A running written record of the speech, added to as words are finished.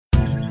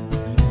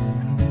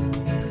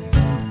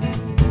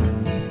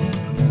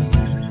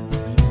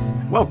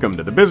Welcome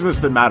to the Business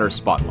That Matters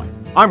Spotlight.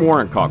 I'm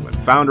Warren Coughlin,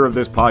 founder of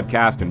this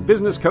podcast and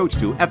business coach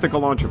to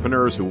ethical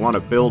entrepreneurs who want to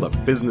build a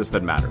business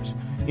that matters.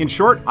 In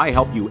short, I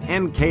help you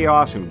end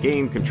chaos and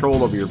gain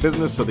control over your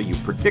business so that you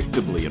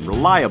predictably and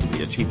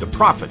reliably achieve the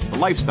profits, the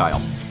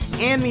lifestyle,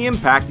 and the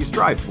impact you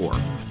strive for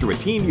through a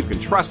team you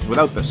can trust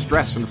without the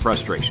stress and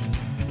frustration.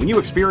 When you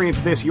experience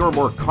this, you're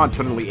more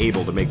confidently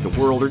able to make the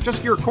world or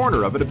just your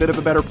corner of it a bit of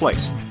a better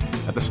place.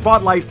 At the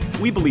Spotlight,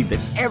 we believe that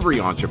every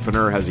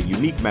entrepreneur has a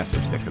unique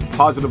message that can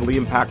positively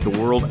impact the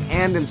world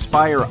and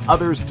inspire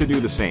others to do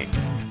the same.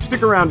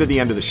 Stick around to the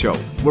end of the show.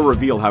 We'll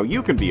reveal how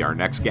you can be our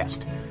next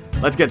guest.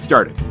 Let's get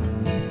started.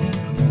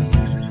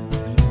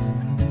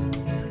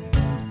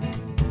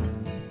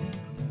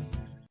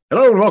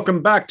 Hello and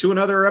welcome back to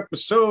another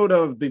episode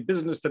of the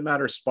Business That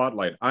Matters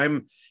Spotlight.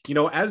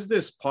 As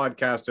this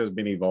podcast has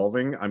been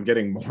evolving, I'm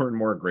getting more and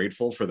more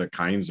grateful for the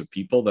kinds of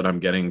people that I'm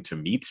getting to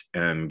meet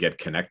and get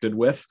connected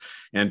with.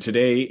 And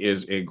today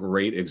is a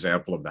great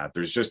example of that.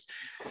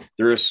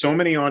 There are so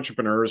many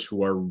entrepreneurs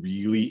who are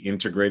really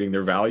integrating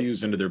their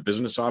values into their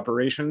business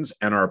operations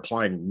and are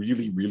applying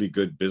really, really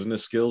good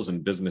business skills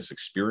and business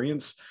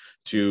experience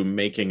to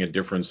making a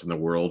difference in the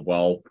world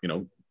while,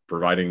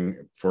 providing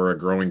for a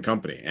growing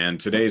company. And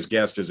today's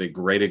guest is a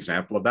great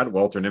example of that.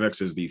 Walter Niemiecks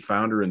is the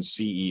founder and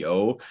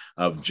CEO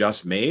of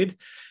Just Made.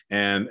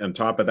 And on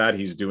top of that,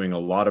 he's doing a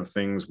lot of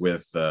things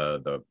with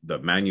the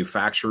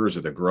manufacturers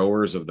or the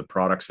growers of the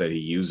products that he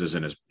uses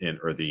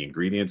or the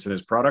ingredients in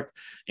his product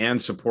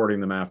and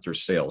supporting them after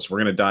sales. We're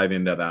going to dive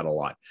into that a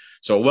lot.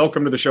 So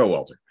welcome to the show,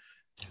 Walter.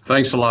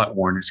 Thanks a lot,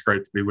 Warren. It's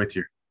great to be with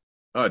you.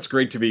 Oh, it's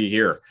great to be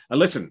here.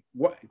 Listen,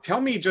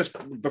 tell me just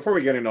before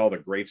we get into all the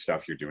great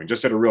stuff you're doing,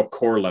 just at a real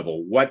core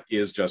level, what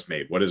is Just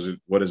Made? What does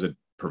it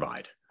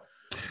provide?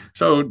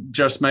 So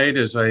Just Made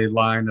is a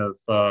line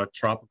of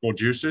tropical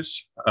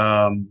juices,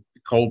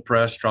 cold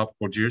pressed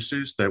tropical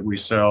juices that we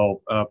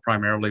sell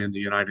primarily in the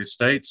United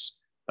States,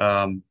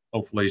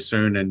 hopefully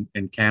soon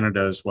in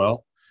Canada as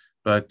well.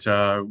 But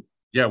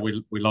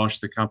we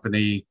launched the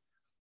company,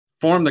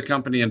 formed the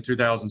company in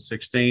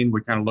 2016.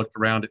 We kind of looked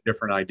around at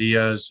different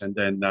ideas and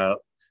then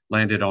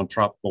landed on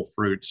tropical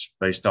fruits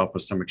based off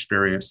of some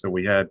experience that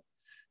we had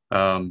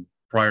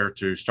prior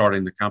to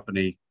starting the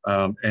company,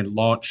 and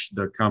launched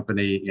the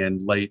company in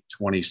late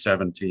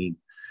 2017.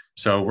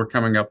 So we're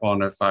coming up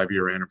on a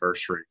 5-year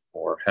anniversary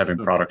for having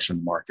products in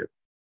the market.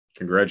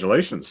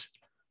 Congratulations.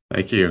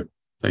 Thank you.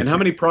 How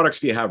many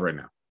products do you have right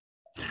now?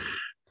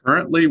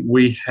 Currently,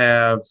 we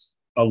have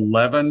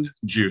 11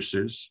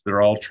 juices.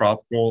 They're all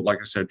tropical, like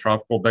I said,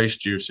 tropical-based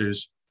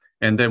juices.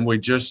 And then we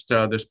just,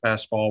 this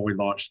past fall, we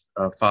launched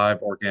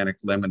 5 organic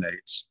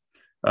lemonades.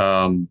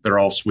 They're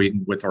all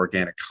sweetened with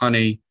organic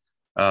honey.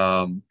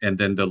 And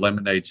then the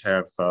lemonades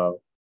have,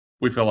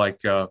 we feel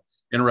like,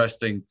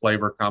 interesting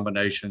flavor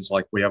combinations.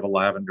 Like we have a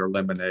lavender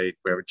lemonade,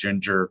 we have a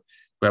ginger,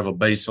 we have a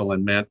basil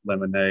and mint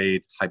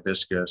lemonade,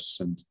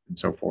 hibiscus, and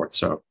so forth.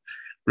 So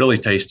really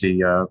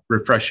tasty,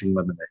 refreshing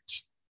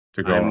lemonades.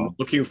 I'm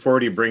looking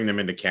forward to bringing them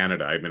into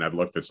Canada. I mean, I've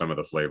looked at some of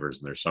the flavors,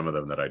 and there's some of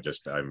them that I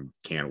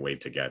can't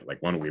wait to get.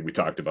 Like one we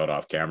talked about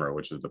off camera,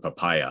 which is the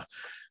papaya.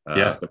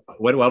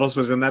 What else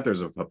is in that?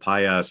 There's a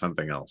papaya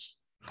something else.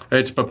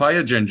 It's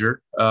papaya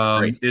ginger.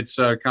 It's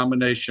a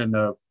combination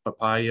of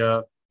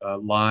papaya,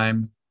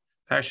 lime,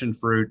 passion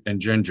fruit,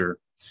 and ginger.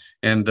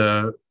 And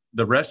the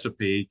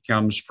recipe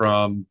comes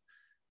from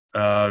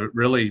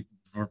really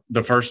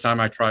the first time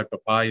I tried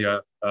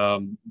papaya.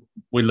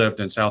 We lived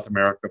in South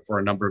America for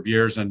a number of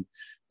years, and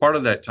part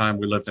of that time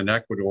we lived in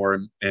Ecuador,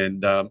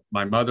 and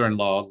my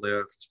mother-in-law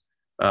lived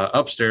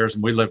upstairs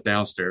and we lived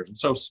downstairs. And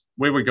so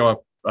we would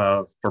go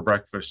up for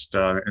breakfast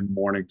in the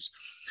mornings.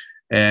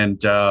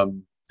 And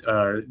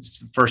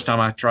first time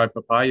I tried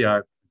papaya,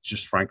 I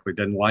just frankly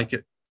didn't like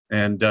it.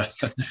 And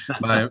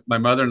my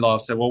mother-in-law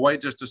said, well,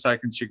 wait just a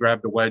second. She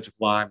grabbed a wedge of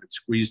lime and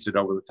squeezed it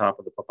over the top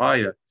of the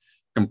papaya,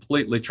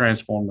 completely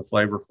transformed the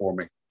flavor for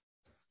me.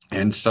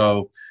 And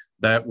so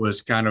that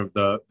was kind of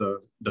the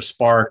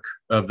spark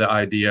of the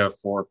idea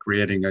for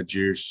creating a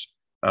juice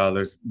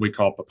we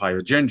call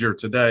papaya ginger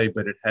today,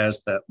 but it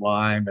has that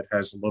lime. It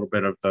has a little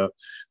bit of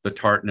the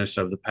tartness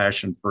of the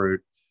passion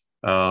fruit.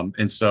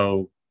 And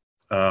so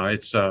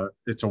it's a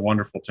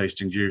wonderful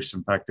tasting juice.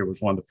 In fact, it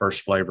was one of the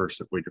first flavors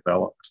that we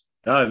developed.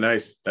 Oh,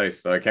 nice. I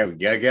gotta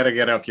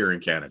get up here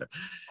in Canada.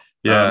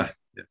 Yeah.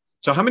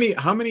 So how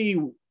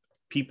many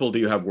people do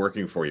you have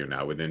working for you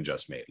now within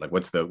Just Made? Like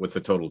what's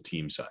the total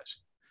team size?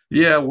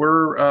 Yeah,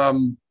 we're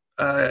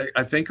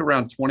I think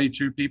around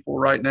 22 people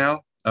right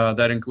now.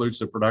 That includes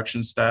the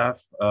production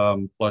staff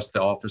plus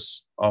the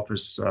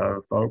office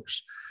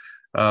folks.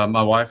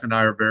 My wife and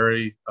I are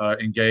very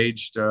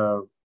engaged,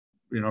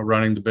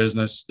 running the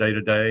business day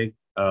to day.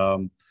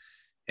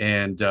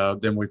 And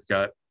then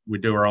we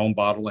do our own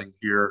bottling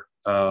here,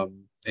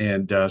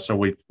 and so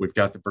we've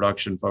got the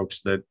production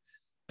folks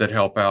that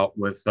help out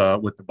with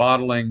the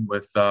bottling,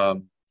 with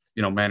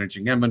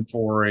managing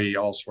inventory,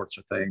 all sorts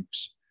of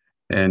things,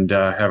 and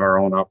have our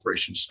own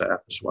operations staff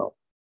as well.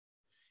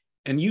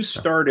 And you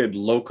started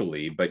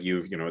locally, but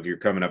you're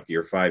coming up to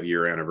your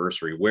 5-year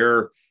anniversary.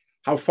 Where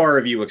How far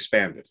have you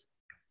expanded?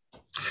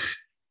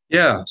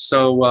 Yeah.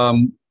 So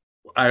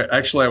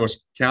I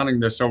was counting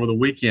this over the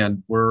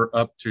weekend. We're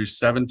up to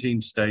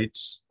 17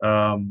 states,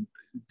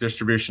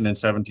 distribution in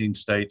 17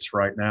 states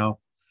right now.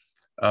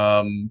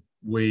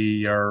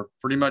 We are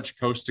pretty much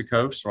coast to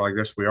coast. Well, I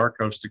guess we are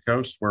coast to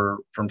coast. We're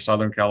from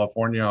Southern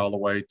California all the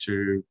way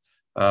to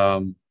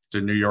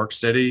New York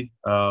City.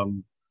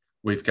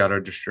 We've got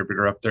a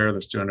distributor up there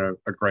that's doing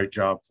a great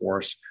job for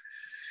us.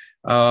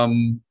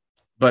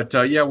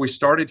 Yeah, we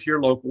started here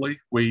locally.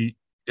 We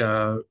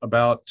in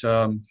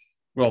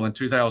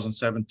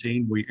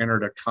 2017, we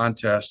entered a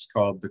contest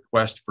called the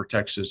Quest for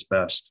Texas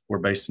Best. We're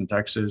based in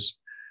Texas.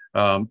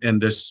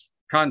 And this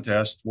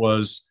contest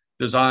was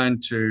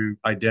designed to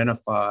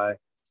identify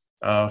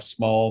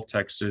small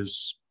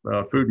Texas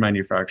food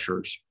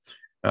manufacturers.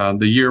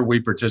 The year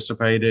we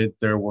participated,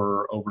 there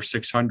were over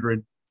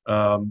 600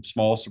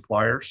 small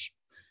suppliers.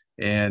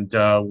 And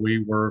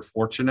we were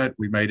fortunate.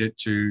 We made it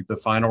to the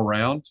final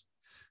round.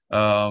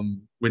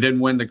 We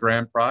didn't win the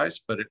grand prize,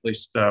 but at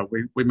least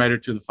we made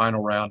it to the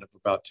final round of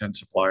about 10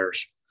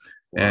 suppliers.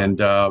 Wow. And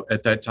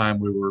at that time,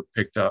 we were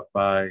picked up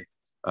by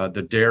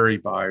the dairy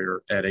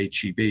buyer at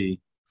HEB,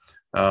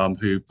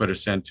 who put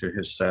us into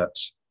his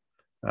sets.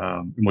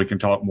 And we can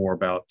talk more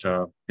about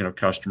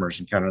customers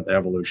and kind of the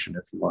evolution,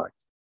 if you like.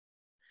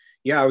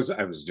 Yeah, I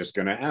was just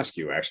going to ask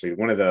you, actually,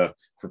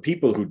 for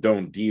people who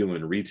don't deal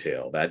in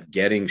retail, that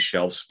getting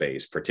shelf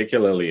space,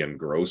 particularly in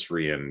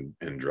grocery and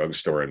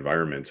drugstore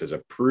environments, is a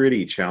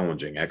pretty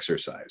challenging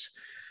exercise.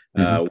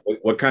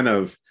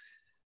 Mm-hmm.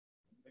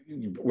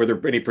 Were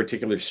there any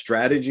particular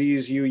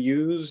strategies you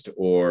used,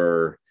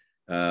 or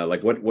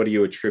what do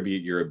you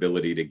attribute your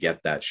ability to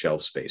get that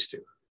shelf space to?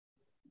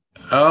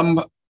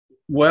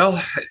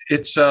 Well,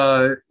 it's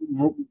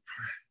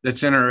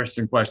that's an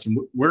interesting question.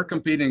 We're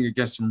competing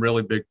against some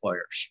really big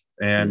players,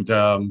 and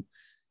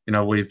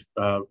we've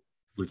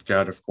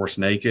got, of course,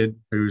 Naked,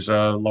 who's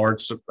a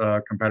large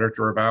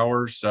competitor of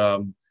ours.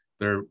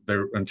 They're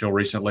until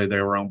recently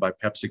they were owned by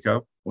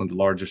PepsiCo, one of the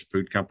largest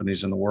food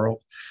companies in the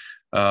world,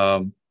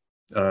 and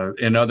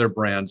other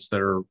brands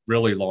that are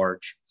really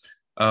large.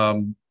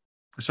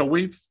 So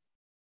we've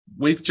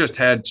just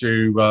had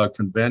to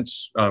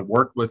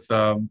work with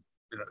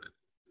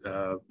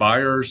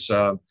buyers,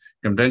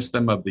 convince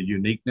them of the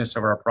uniqueness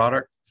of our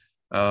product,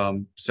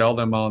 sell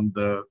them on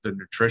the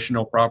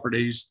nutritional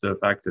properties, the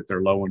fact that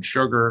they're low in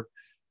sugar,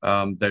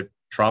 that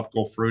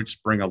tropical fruits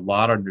bring a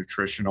lot of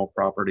nutritional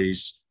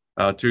properties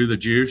to the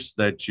juice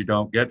that you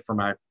don't get from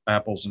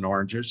apples and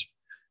oranges.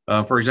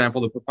 For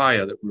example, the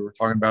papaya that we were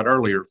talking about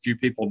earlier, few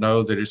people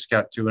know that it's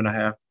got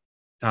 2.5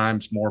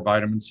 times more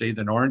vitamin C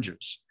than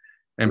oranges.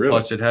 And really?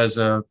 Plus it has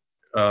an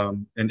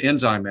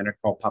enzyme in it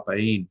called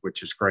papain,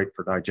 which is great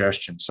for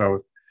digestion. So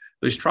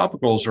these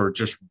tropicals are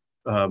just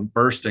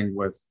bursting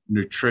with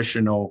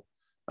nutritional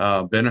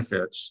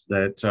benefits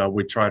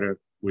that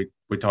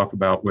we talk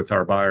about with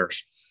our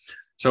buyers.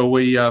 So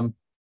we sell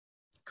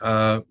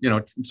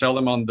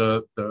them on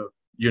the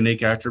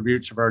unique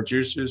attributes of our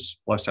juices.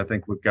 Plus, I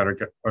think we've got a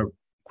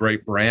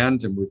great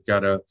brand, and we've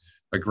got a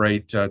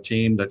great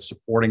team that's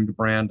supporting the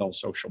brand on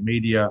social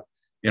media,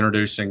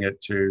 introducing it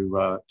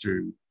to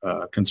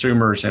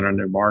consumers in a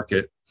new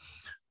market.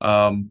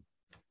 I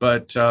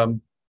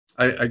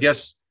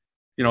guess,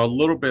 a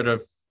little bit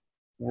of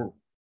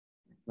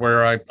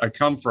where I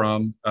come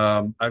from.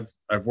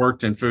 I've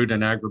worked in food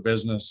and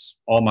agribusiness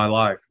all my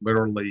life,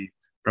 literally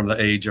from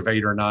the age of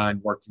 8 or 9,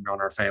 working on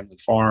our family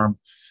farm,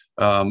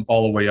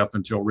 all the way up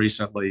until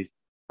recently.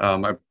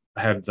 I've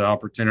had the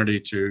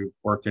opportunity to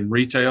work in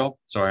retail,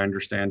 so I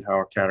understand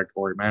how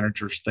category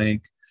managers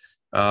think.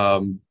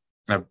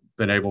 I've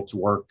been able to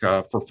work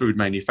for food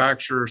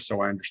manufacturers,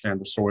 so I understand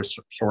the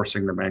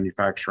sourcing, the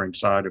manufacturing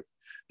side of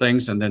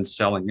things, and then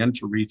selling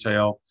into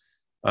retail.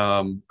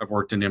 I've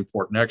worked in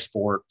import and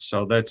export,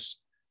 so that's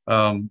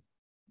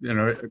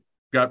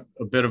got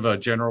a bit of a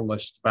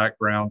generalist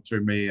background to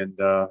me, and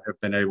have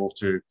been able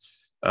to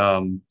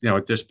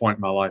at this point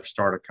in my life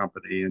start a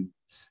company and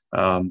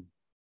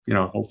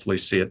hopefully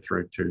see it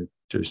through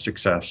to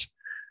success.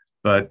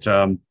 But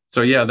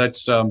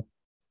that's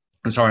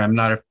I'm sorry, I'm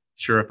not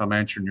sure if I'm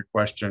answering your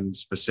question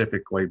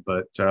specifically,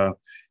 but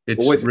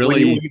it's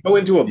really when you go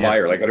into a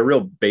buyer, like at a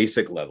real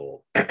basic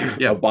level,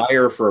 a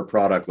buyer for a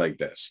product like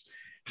this,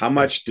 how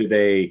much do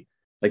they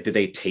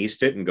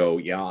taste it and go,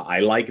 yeah, I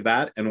like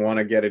that, and want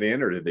to get it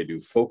in? Or do they do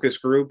focus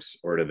groups,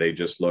 or do they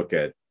just look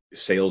at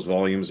sales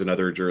volumes in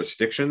other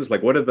jurisdictions?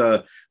 Like, what are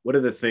the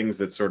things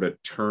that sort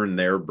of turn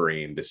their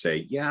brain to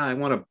say, yeah, I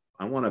want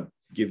to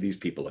give these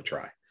people a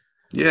try?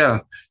 Yeah.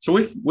 So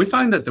we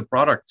find that the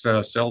product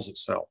sells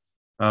itself.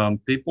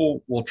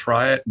 People will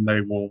try it, and they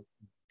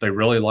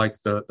really like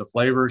the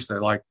flavors. They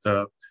like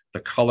the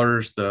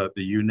colors, the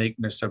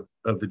uniqueness of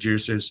the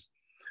juices.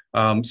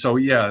 A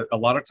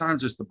lot of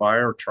times it's the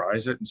buyer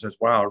tries it and says,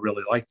 wow, I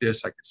really like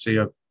this. I could see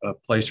a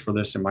place for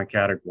this in my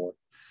category.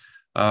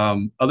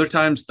 Other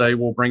times they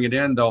will bring it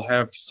in. They'll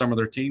have some of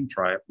their team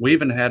try it. We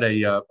even had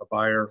a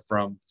buyer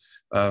from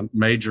a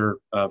major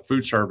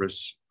food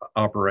service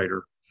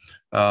operator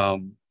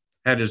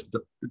had his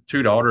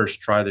two daughters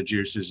try the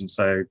juices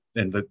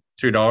and the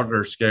two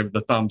daughters gave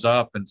the thumbs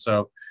up. And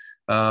so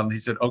he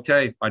said,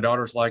 okay, my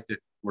daughters liked it.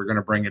 We're going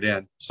to bring it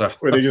in. So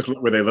were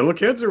they little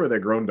kids or were they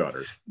grown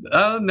daughters?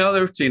 No,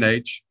 they were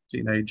teenage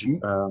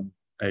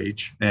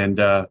age. And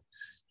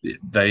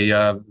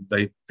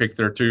they picked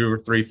their 2 or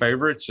 3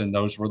 favorites, and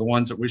those were the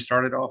ones that we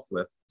started off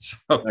with. So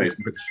nice.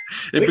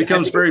 It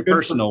becomes very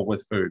personal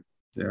with food.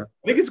 Yeah.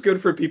 I think it's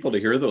good for people to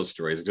hear those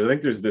stories, because I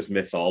think there's this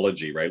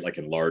mythology, right? Like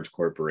in large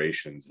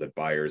corporations, that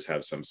buyers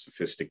have some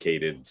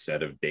sophisticated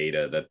set of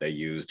data that they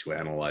use to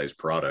analyze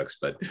products,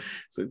 but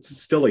it's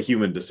still a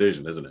human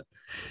decision, isn't it?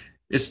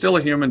 It's still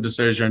a human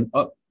decision.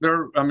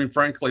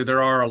 Frankly,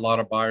 there are a lot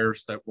of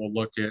buyers that will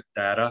look at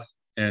data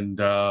and,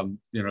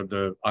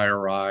 the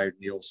IRI,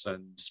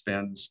 Nielsen,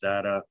 SPINS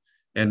data,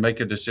 and make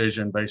a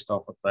decision based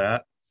off of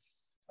that.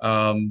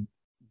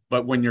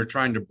 But when you're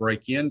trying to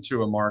break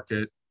into a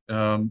market,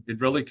 it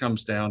really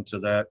comes down to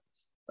that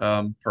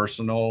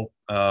personal,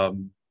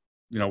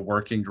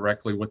 working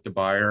directly with the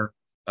buyer,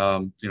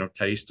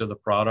 taste of the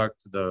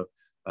product, the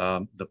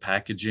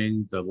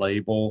packaging, the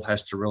label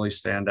has to really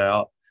stand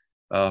out.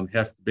 You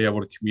have to be able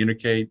to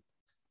communicate,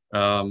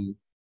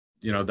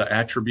 the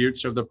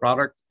attributes of the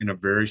product in a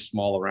very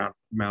small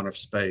amount of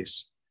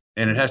space.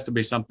 And it has to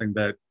be something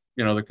that,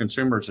 the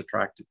consumer is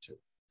attracted to.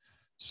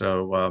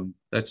 So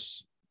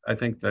I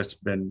think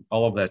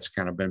all of that's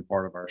kind of been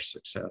part of our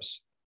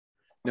success.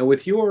 Now,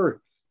 with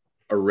your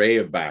array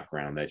of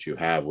background that you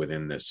have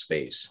within this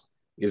space,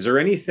 is there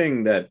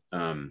anything that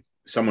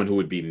someone who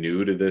would be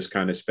new to this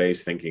kind of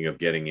space, thinking of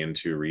getting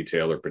into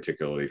retail or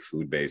particularly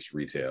food-based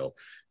retail,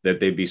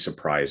 that they'd be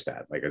surprised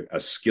at, like a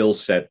skill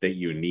set that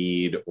you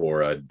need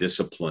or a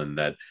discipline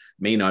that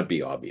may not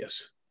be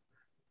obvious?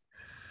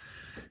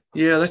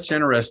 Yeah, that's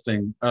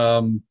interesting.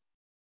 There's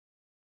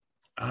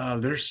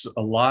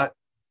a lot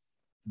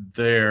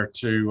there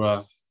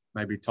to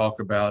maybe talk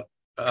about.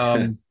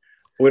 We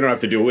don't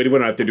have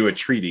to do a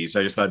treatise.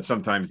 I just thought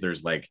sometimes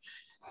there's like,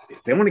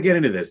 if they want to get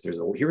into this,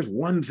 here's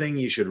one thing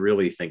you should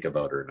really think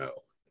about or know.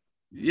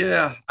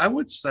 Yeah, I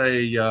would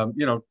say, 2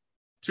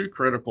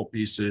 critical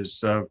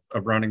pieces of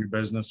running a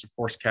business. Of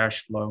course,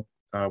 cash flow.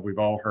 We've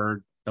all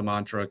heard the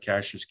mantra,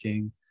 cash is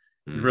king.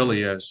 Mm-hmm. It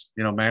really is,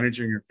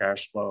 managing your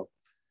cash flow.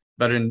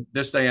 But in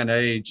this day and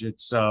age,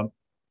 it's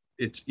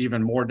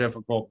even more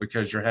difficult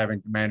because you're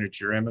having to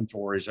manage your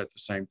inventories at the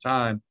same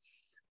time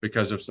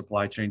because of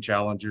supply chain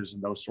challenges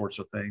and those sorts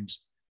of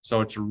things.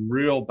 So it's a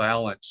real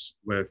balance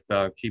with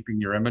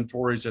keeping your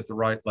inventories at the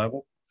right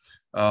level,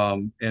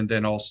 and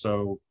then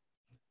also,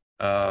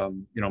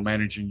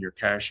 managing your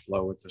cash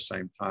flow at the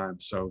same time.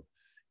 So,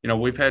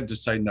 we've had to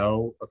say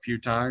no a few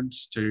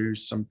times to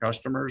some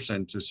customers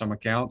and to some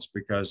accounts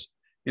because,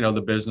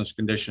 the business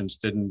conditions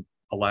didn't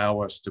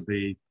allow us to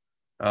be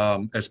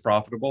as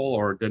profitable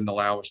or didn't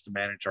allow us to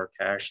manage our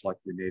cash like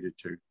we needed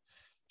to.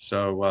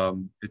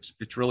 So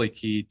it's really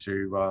key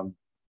to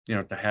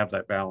to have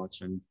that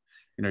balance. And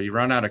you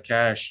run out of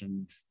cash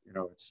and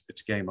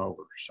it's game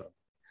over. So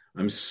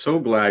I'm so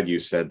glad you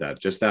said that.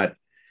 Just that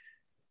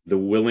the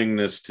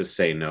willingness to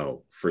say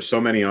no, for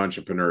so many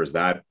entrepreneurs,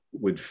 that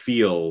would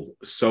feel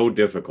so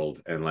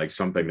difficult and like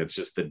something that's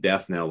just the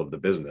death knell of the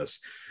business.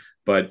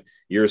 But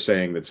you're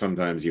saying that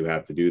sometimes you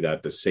have to do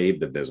that to save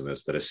the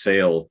business, that a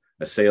sale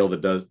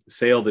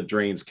that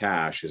drains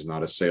cash is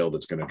not a sale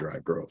that's going to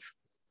drive growth.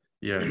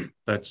 Yeah,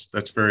 that's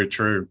very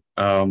true.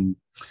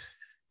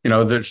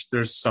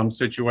 There's some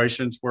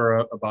situations where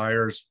a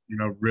buyer's,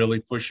 really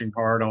pushing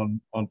hard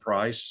on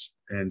price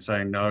and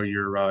saying, no,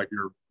 you're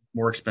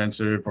more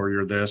expensive, or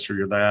you're this or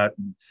you're that.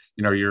 And,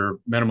 your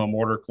minimum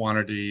order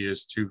quantity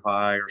is too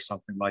high or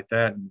something like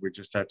that. And we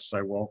just have to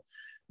say, well,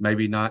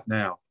 maybe not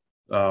now.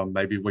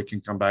 Maybe we can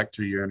come back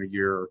to you in a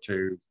year or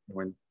two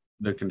when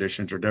the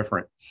conditions are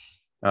different.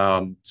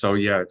 So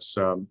yeah,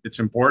 it's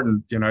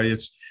important, you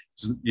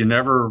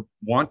never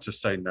want to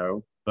say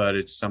no, but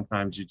it's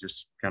sometimes you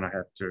just kind of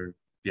have to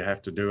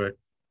do it,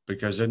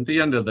 because at the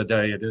end of the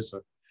day, it is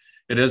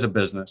a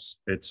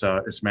business.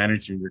 It's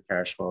managing your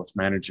cash flow. It's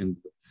managing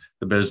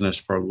the business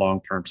for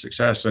long-term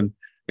success. And,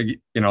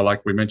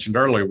 like we mentioned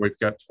earlier, we've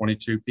got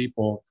 22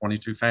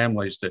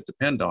 families that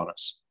depend on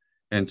us.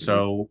 And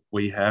so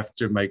we have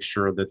to make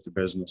sure that the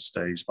business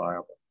stays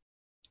viable.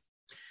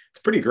 It's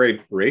a pretty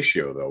great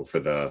ratio though, for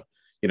the,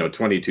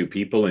 22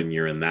 people, and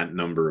you're in that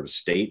number of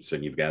states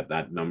and you've got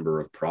that number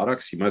of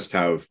products. You must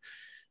have,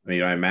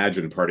 I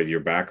imagine part of your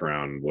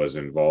background was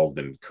involved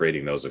in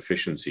creating those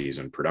efficiencies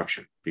in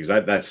production, because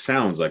that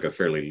sounds like a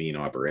fairly lean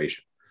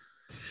operation.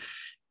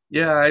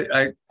 Yeah,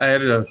 I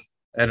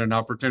had an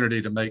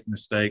opportunity to make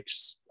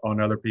mistakes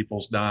on other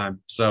people's dime.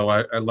 So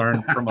I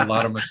learned from a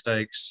lot of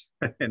mistakes,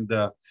 and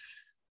the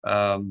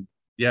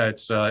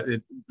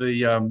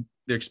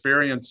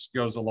experience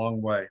goes a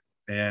long way.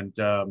 And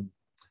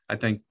I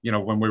think,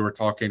 when we were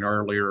talking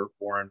earlier,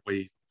 Warren,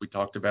 we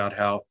talked about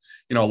how,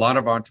 a lot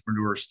of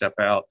entrepreneurs step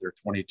out, they're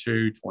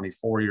 22,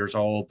 24 years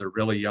old, they're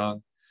really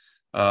young.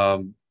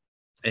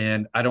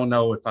 And I don't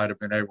know if I'd have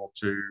been able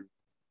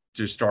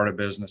to start a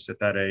business at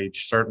that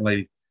age.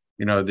 Certainly,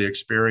 the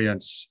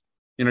experience,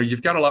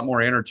 you've got a lot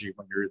more energy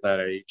when you're that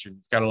age, and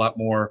you've got a lot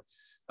more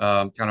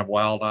kind of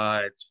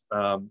wild-eyed,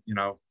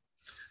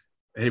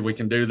 hey, we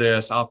can do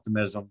this,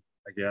 optimism,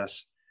 I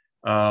guess.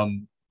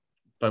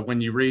 But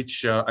when you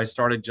reach, I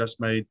started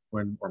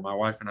my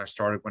wife and I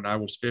started when I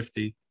was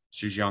 50.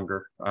 She's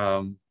younger.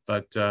 So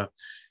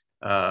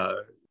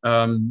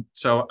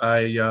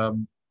I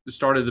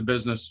started the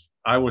business.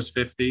 I was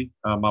 50.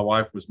 My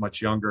wife was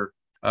much younger.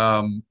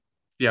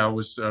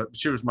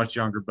 She was much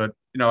younger, but,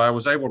 I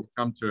was able to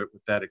come to it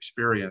with that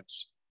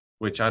experience,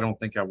 which I don't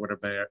think I would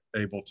have been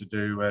able to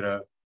do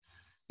in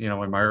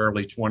my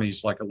early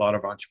 20s, like a lot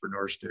of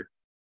entrepreneurs do.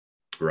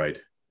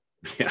 Right.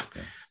 Yeah.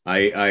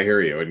 I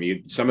hear you.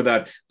 And some of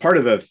that, part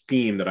of the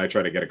theme that I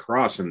try to get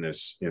across in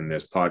this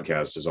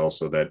podcast is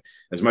also that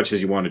as much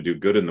as you want to do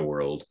good in the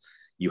world,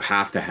 you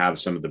have to have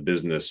some of the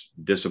business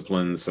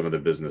disciplines, some of the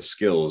business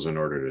skills in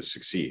order to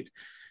succeed.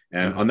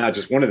 And on that,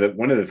 just one of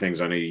the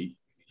things I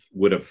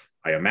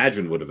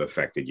imagine would have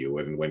affected you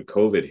when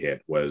COVID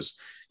hit was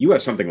you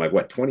have something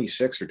like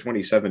 26 or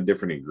 27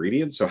 different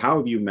ingredients. So how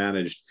have you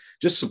managed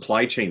just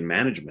supply chain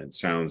management?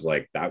 Sounds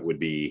like that would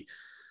be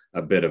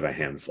a bit of a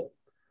handful.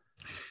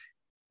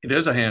 It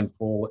is a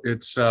handful.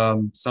 It's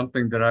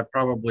something that I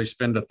probably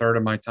spend a third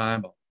of my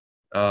time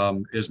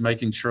on, is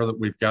making sure that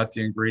we've got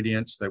the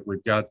ingredients, that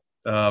we've got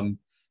the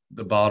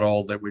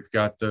bottle, that we've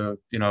got the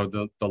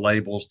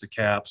labels, the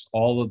caps,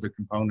 all of the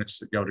components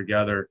that go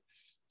together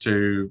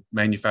to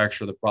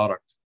manufacture the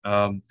product.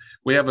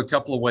 We have a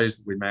couple of ways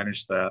that we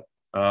manage that.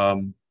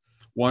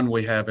 One,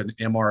 we have an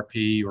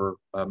MRP, or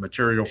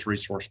materials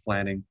resource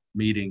planning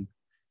meeting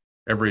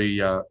every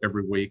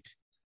week.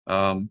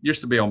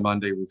 Used to be on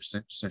Monday. We've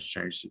since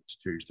changed it to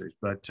Tuesdays,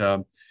 but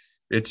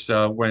it's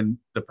when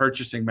the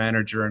purchasing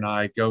manager and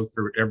I go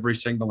through every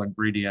single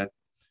ingredient.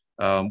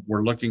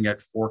 We're looking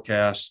at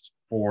forecasts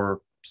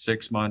for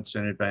 6 months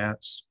in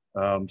advance,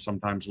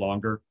 sometimes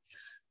longer,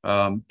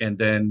 and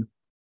then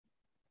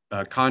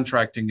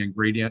contracting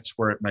ingredients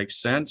where it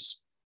makes sense,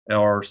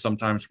 or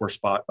sometimes we're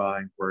spot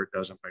buying where it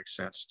doesn't make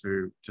sense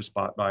to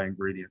spot buy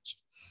ingredients.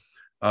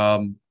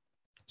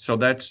 So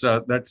that's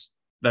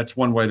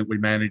one way that we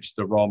manage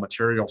the raw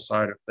material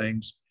side of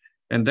things.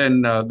 And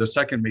then the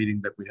second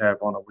meeting that we have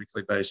on a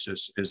weekly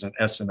basis is an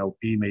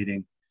S&OP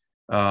meeting.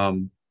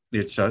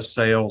 It's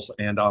sales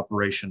and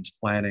operations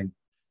planning.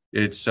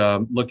 It's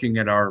looking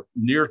at our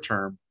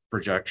near-term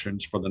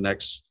projections for the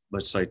next,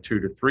 let's say, 2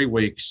 to 3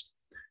 weeks,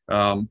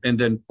 and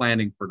then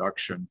planning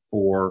production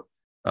for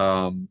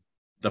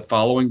the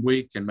following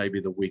week and maybe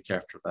the week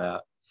after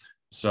that.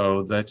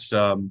 So that's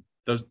a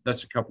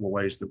couple of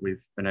ways that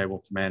we've been able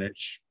to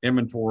manage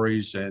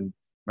inventories and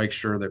make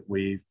sure that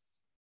we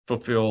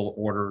fulfill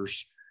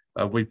orders.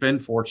 We've been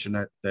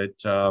fortunate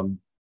that,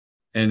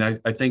 and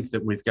I think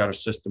that we've got a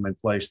system in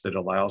place that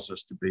allows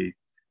us to be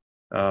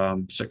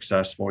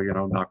successful,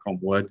 knock on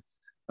wood.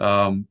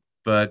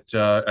 But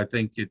I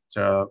think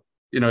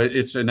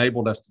it's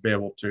enabled us to be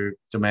able to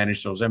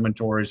manage those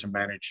inventories and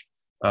manage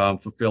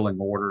fulfilling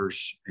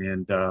orders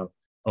and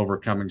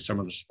overcoming some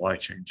of the supply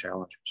chain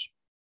challenges.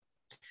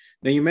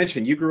 Now, you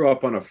mentioned you grew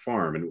up on a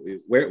farm, and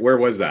where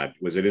was that?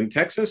 Was it in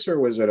Texas or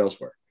was it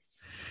elsewhere?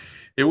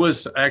 It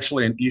was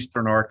actually in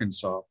eastern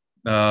Arkansas,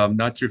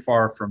 not too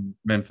far from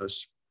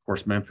Memphis. Of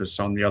course, Memphis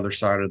on the other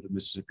side of the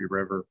Mississippi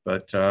River.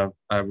 But I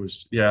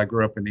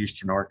grew up in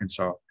eastern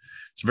Arkansas.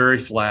 It's very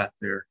flat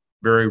there,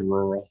 very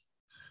rural.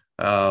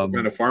 What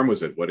kind of farm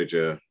was it? What did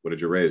you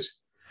raise?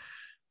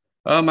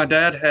 My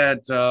dad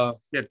had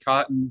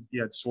cotton, he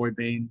had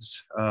soybeans,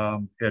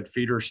 he had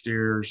feeder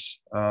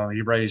steers.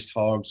 He raised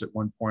hogs at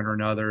one point or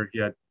another.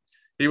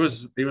 He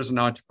was an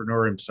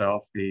entrepreneur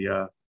himself.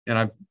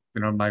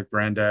 My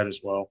granddad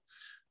as well.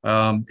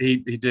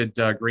 He did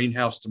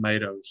greenhouse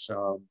tomatoes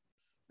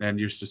and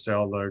used to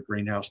sell the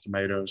greenhouse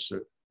tomatoes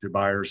to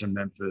buyers in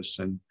Memphis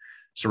and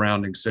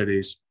surrounding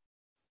cities.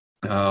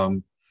 We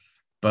had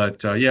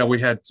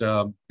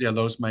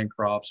those main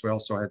crops. We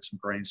also had some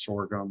grain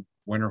sorghum,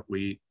 winter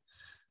wheat.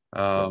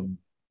 A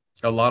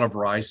lot of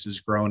rice is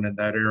grown in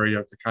that area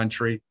of the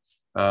country.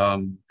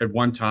 At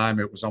one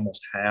time, it was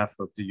almost half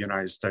of the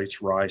United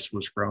States rice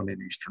was grown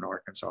in eastern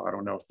Arkansas. I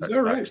don't know if that's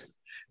right.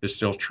 Is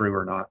still true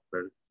or not, but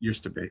it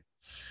used to be.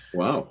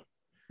 Wow.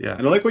 Yeah.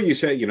 And I like what you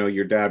said,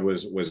 your dad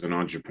was an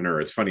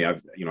entrepreneur. It's funny.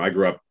 I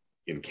grew up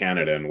in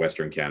Canada, in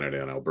Western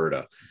Canada, in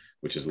Alberta,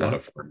 which is a lot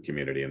of farm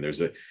community. And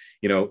there's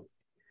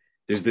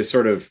this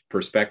sort of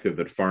perspective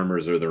that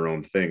farmers are their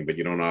own thing, but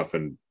you don't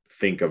often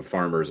think of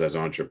farmers as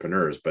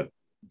entrepreneurs, but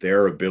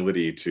their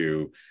ability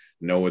to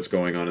know what's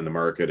going on in the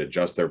market,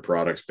 adjust their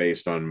products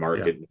based on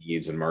market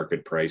needs and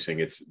market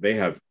pricing. They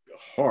have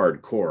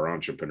hardcore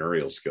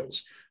entrepreneurial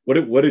skills.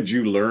 What did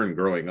you learn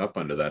growing up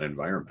under that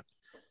environment?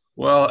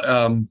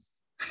 Well,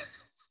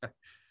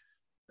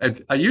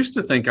 I used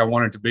to think I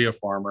wanted to be a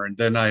farmer, and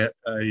then I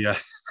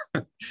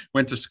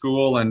went to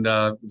school and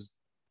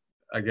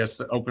I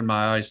guess opened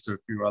my eyes to a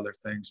few other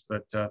things.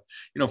 But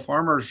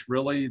farmers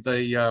really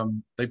they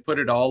put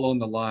it all on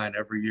the line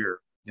every year.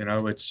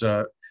 It's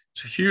a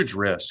huge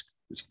risk.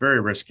 It's a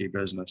very risky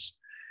business.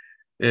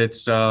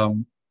 It's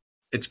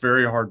it's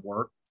very hard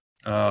work.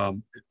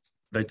 Um,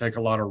 they take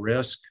a lot of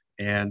risk,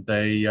 and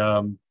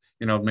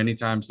many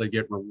times they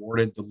get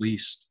rewarded the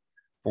least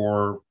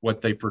for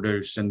what they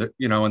produce in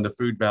the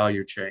food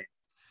value chain.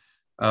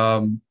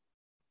 Um,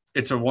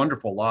 it's a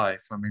wonderful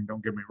life. I mean,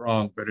 don't get me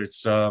wrong, but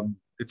it's a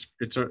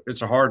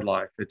hard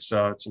life. It's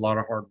a lot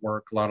of hard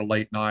work, a lot of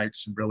late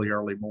nights and really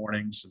early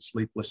mornings and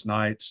sleepless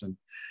nights, and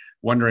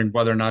wondering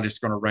whether or not it's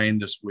going to rain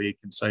this week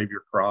and save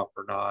your crop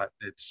or not.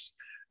 It's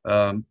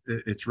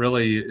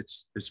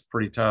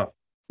pretty tough.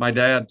 My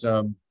dad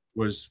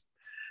was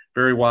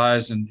very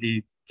wise, and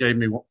he gave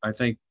me, I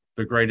think,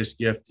 the greatest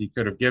gift he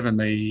could have given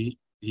me.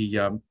 He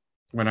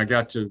When I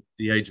got to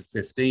the age of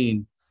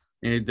 15,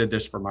 and he did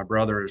this for my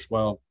brother as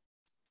well.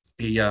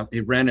 He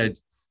rented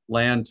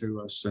land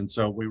to us, and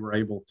so we were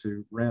able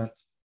to rent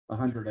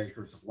 100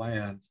 acres of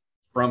land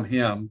from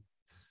him.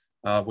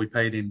 We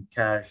paid him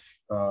cash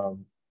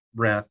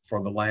rent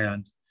for the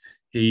land.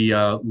 He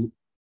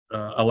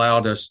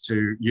allowed us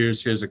to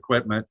use his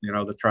equipment,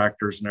 the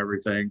tractors and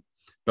everything,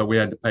 but we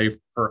had to pay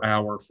per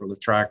hour for the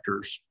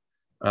tractors.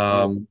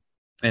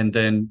 And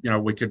then,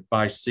 we could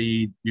buy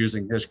seed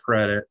using his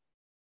credit,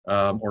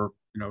 or,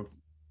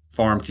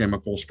 farm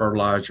chemicals,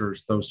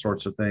 fertilizers, those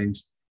sorts of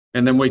things.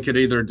 And then we could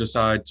either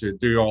decide to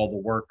do all the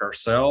work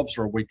ourselves,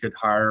 or we could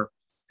hire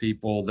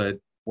people that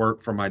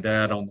work for my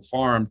dad on the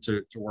farm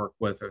to work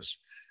with us.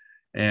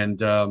 And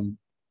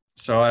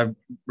so I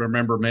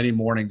remember many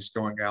mornings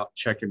going out,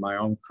 checking my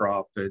own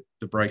crop at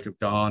the break of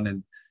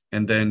dawn,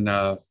 and then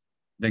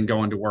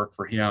going to work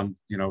for him,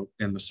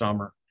 in the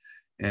summer.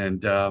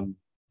 And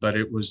but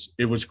it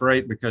was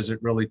great, because it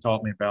really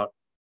taught me about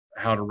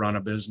how to run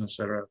a business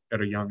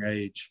at a young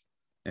age.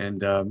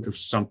 And it was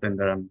something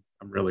that I'm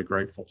really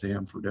grateful to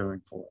him for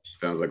doing for us.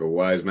 Sounds like a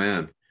wise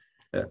man.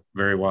 Yeah,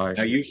 very wise.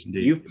 Now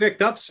you've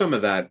picked up some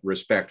of that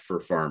respect for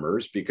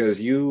farmers, because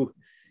you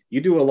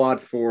do a lot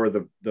for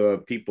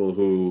the people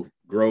who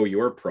grow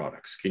your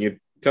products. Can you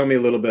tell me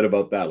a little bit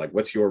about that? Like,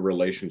 what's your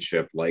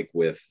relationship like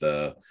with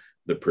the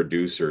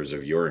producers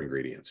of your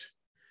ingredients?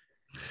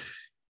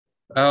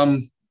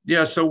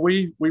 Yeah, so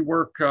we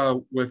work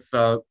with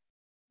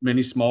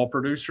many small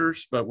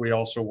producers, but we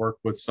also work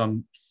with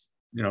some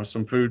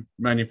food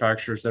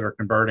manufacturers that are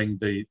converting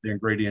the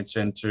ingredients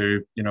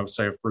into,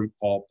 say, a fruit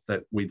pulp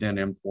that we then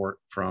import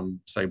from,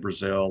 say,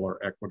 Brazil or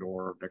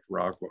Ecuador or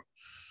Nicaragua.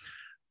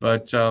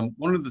 But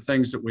one of the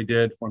things that we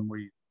did when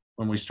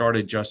we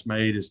started Just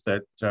Made is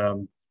that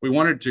we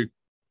wanted to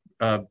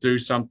do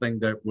something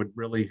that would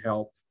really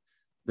help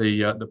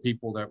the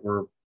people that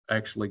were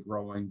actually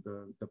growing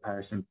the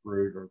passion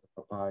fruit or the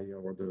papaya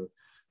or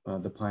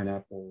the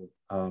pineapple,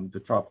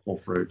 the tropical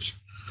fruits.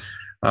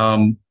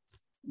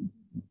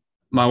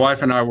 My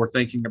wife and I were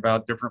thinking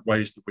about different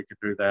ways that we could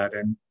do that.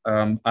 And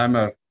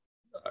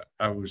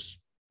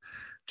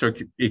took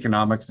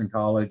economics in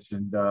college,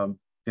 and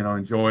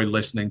enjoy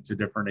listening to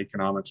different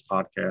economics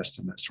podcasts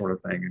and that sort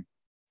of thing,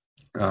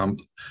 and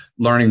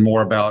learning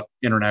more about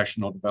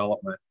international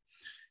development.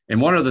 And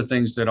one of the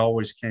things that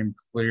always came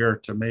clear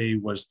to me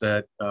was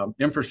that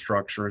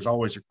infrastructure is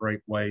always a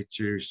great way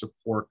to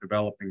support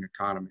developing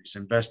economies.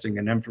 Investing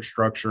in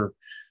infrastructure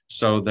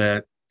so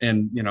that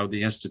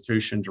the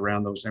institutions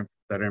around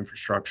that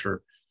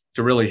infrastructure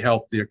to really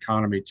help the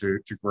economy to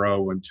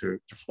grow and to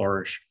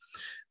flourish.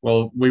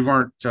 Well, we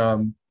weren't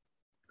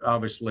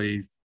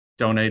obviously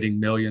donating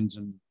millions,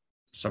 in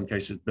some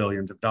cases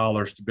billions of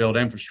dollars to build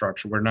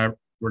infrastructure. We're not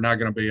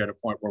going to be at a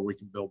point where we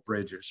can build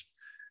bridges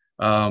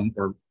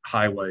or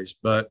highways,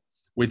 but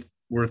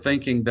we're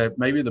thinking that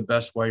maybe the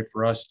best way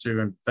for us to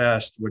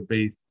invest would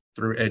be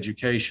through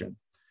education.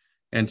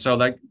 And so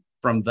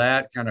from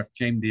that kind of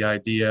came the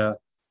idea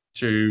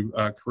to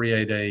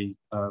create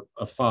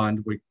a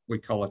fund. We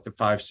call it the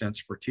 5 Cents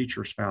for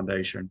Teachers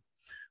Foundation,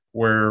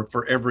 where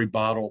for every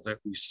bottle that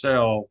we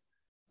sell,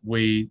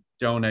 we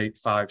donate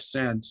 5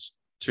 cents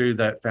to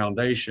that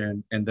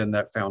foundation, and then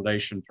that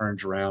foundation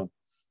turns around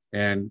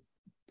and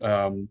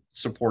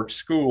supports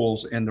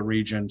schools in the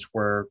regions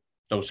where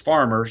those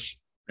farmers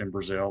in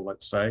Brazil,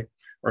 let's say,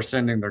 are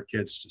sending their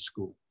kids to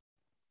school.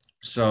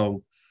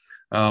 So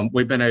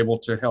we've been able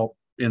to help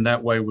in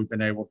that way. We've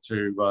been able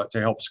to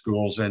help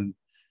schools in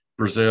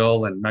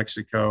Brazil and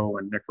Mexico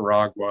and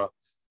Nicaragua,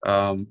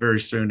 very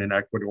soon in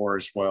Ecuador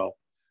as well.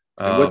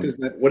 And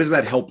what does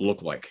that help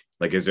look like?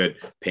 Like, is it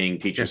paying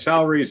teacher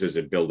salaries? Is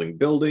it building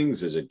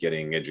buildings? Is it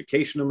getting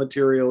educational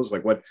materials?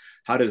 Like,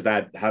 how does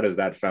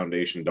that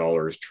foundation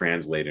dollars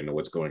translate into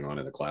what's going on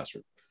in the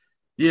classroom?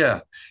 Yeah,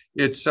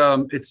 it's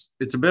a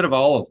bit of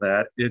all of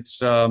that.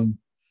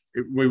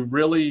 We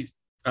really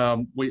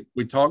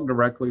we talk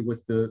directly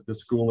with the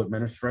school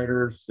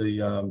administrators,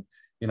 the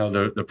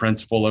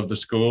principal of the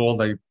school.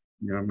 They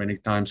many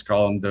times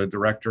call them the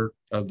director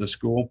of the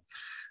school,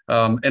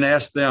 and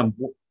ask them,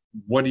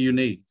 what do you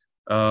need?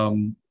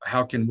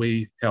 How can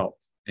we help?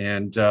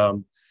 And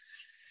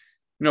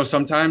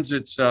sometimes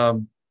it's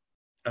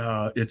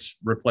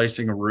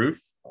replacing a roof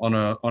on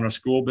a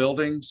school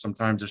building.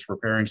 Sometimes it's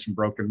repairing some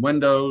broken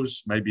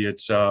windows. Maybe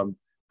it's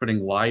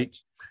putting light.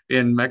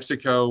 In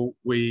Mexico,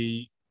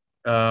 we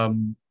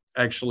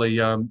actually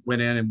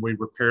went in and we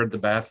repaired the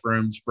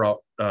bathrooms, brought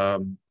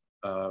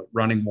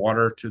running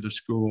water to the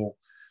school.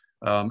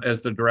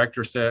 As the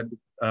director said,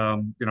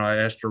 I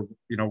asked her,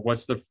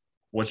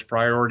 what's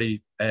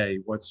priority A?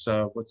 What's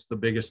the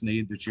biggest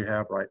need that you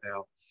have right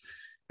now?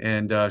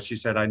 And she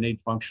said, I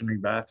need functioning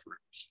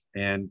bathrooms.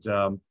 And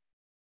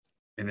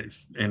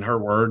in her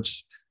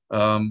words,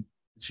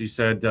 she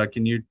said,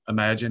 can you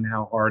imagine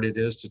how hard it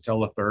is to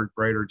tell a third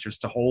grader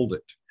just to hold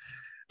it,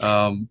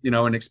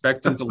 and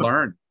expect them to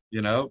learn,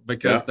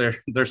 because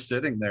they're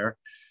sitting there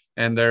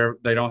and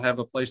they don't have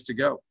a place to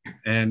go.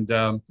 And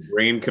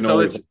brain can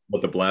only hold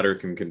what the bladder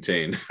can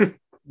contain.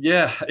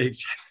 Yeah,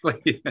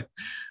 exactly.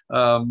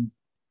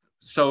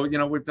 So,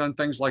 we've done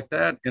things like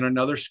that. In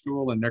another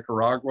school in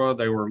Nicaragua,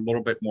 they were a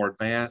little bit more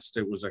advanced.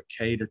 It was a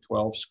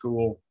K-12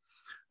 school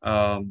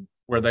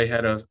where they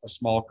had a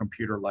small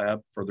computer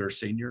lab for their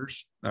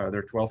seniors,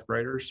 their 12th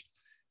graders.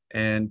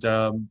 And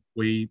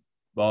we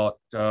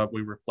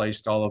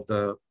replaced all of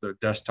the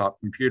desktop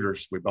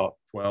computers. We bought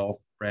 12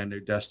 brand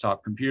new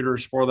desktop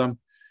computers for them,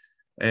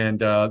 and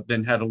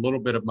then had a little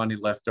bit of money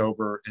left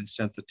over and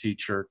sent the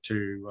teacher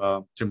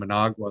to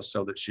Managua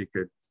so that she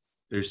could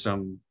do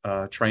some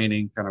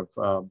training, kind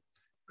of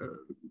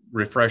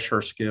refresh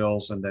her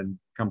skills, and then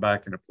come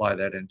back and apply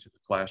that into the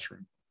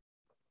classroom.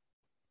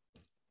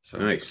 So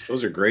nice.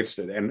 Those are great.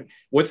 And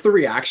what's the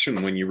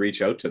reaction when you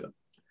reach out to them?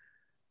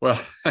 Well,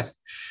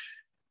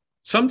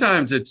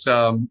 sometimes it's,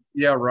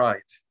 yeah,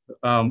 right.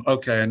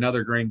 Okay,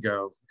 another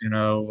gringo,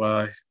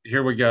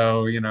 here we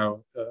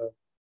go,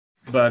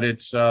 but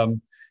it's,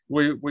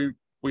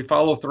 we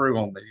follow through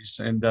on these,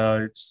 and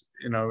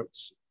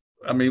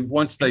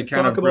once they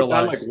kind of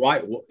realize,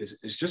 why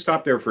is just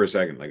stop there for a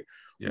second.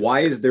 Why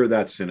is there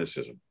that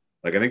cynicism?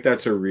 I think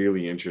that's a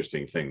really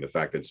interesting thing. The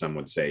fact that some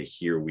would say,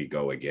 here we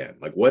go again.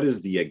 What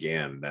is the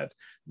again that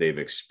they've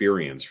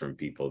experienced from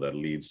people that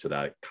leads to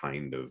that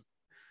kind of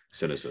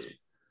cynicism?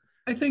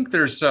 I think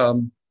there's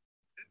in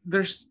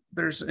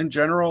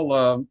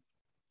general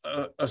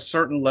a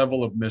certain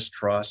level of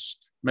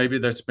mistrust, maybe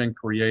that's been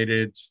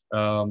created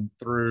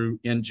through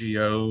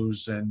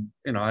NGOs,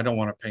 and I don't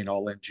want to paint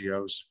all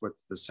NGOs with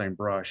the same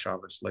brush,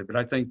 obviously, but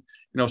I think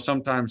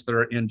sometimes there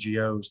are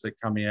NGOs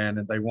that come in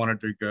and they want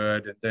to do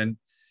good, and then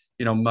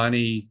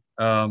money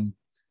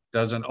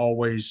doesn't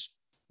always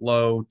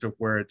flow to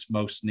where it's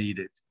most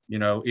needed.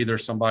 Either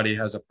somebody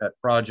has a pet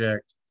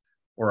project,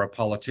 or a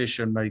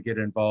politician may get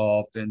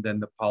involved, and then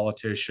the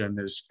politician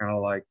is kind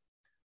of like,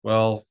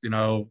 well,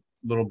 a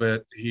little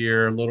bit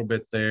here, a little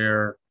bit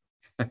there.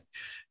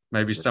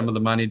 Maybe some of the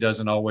money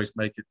doesn't always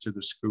make it to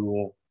the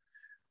school.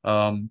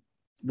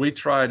 We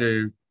try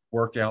to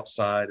work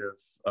outside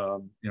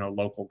of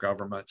local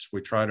governments.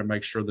 We try to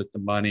make sure that the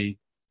money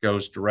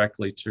goes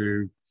directly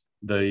to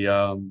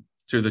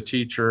the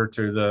teacher,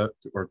 to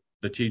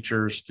the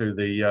teachers, to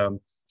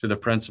the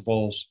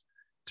principals,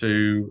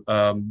 to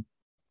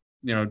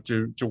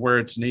where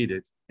it's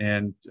needed.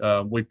 And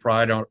we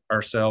pride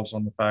ourselves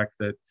on the fact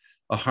that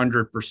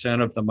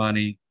 100% of the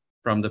money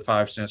from the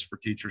 5 Cents for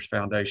Teachers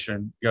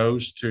Foundation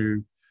goes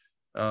to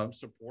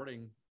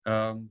supporting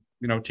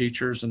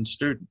teachers and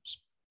students,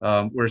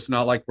 where it's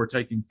not like we're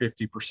taking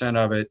 50%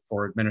 of it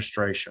for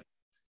administration.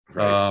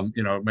 Right.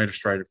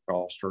 Administrative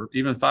cost, or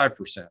even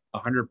 5%.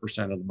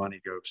 100% of the money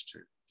goes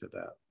to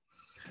that.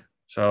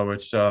 So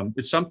it's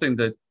something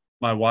that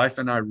my wife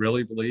and I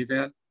really believe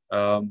in.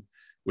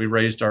 We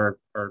raised our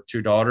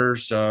two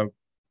daughters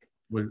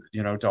with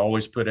to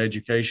always put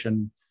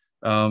education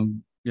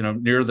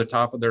near the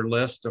top of their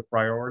list of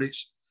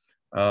priorities.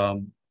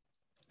 And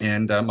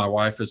my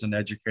wife is an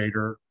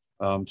educator.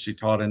 She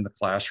taught in the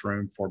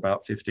classroom for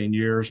about 15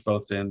 years,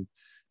 both in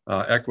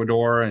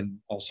Ecuador and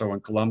also in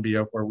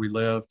Colombia, where we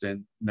lived,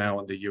 and now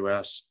in the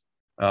U.S.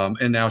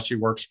 And now she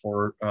works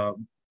with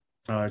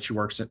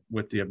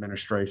the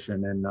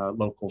administration in a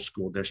local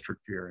school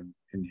district here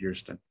in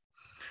Houston.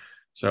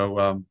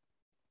 So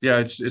yeah,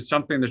 it's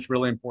something that's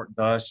really important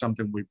to us,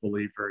 something we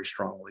believe very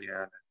strongly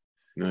in.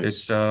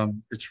 Nice.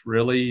 It's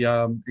really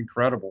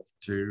incredible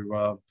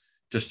to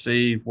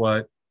see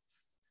what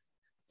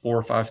 $4,000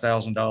 or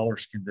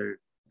 $5,000 can do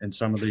in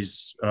some of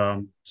these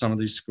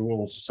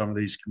schools, some of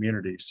these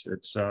communities.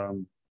 It's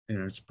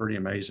pretty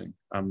amazing.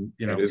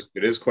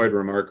 It is quite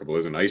remarkable,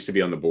 isn't it? I used to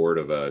be on the board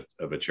of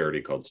a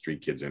charity called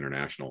Street Kids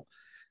International,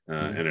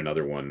 and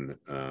another one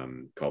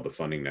called the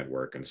Funding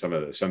Network. And some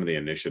of the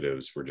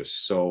initiatives were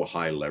just so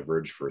high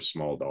leverage for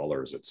small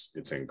dollars.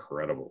 It's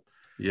incredible.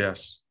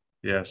 Yes,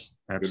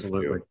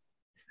 absolutely.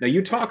 Now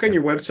you talk on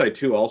your website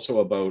too, also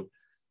about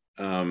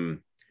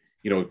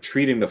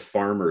treating the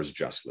farmers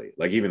justly.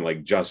 Even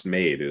like Just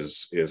Made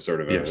is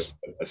sort of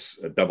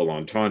a double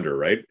entendre,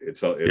 right?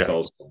 It's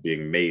also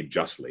being made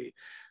justly.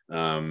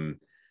 So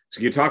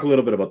can you talk a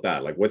little bit about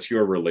that? What's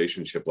your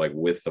relationship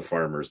with the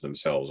farmers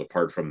themselves,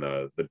 apart from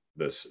the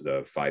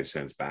 5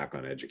 cents back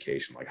on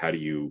education? How do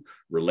you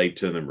relate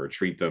to them, or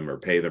treat them, or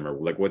pay them, or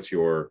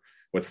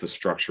what's the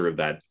structure of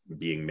that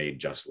being made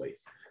justly?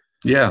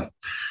 Yeah.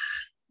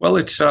 Well,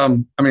 it's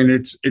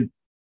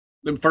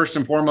first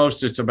and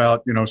foremost, it's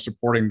about,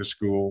 supporting the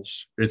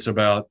schools. It's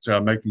about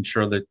making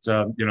sure that,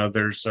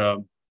 there's,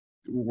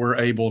 we're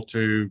able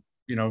to,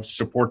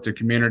 support the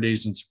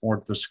communities and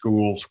support the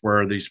schools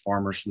where these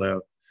farmers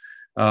live.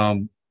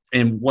 And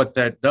what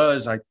that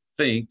does, I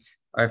think,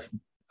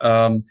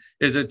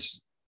 is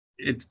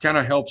it kind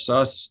of helps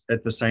us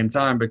at the same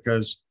time,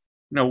 because,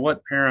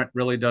 what parent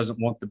really doesn't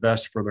want the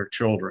best for their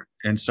children?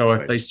 And so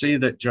if they see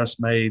that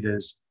Just Made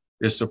is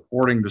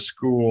supporting the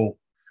school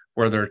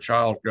where their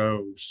child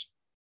goes,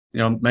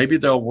 maybe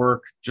they'll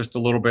work just a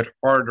little bit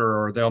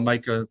harder, or they'll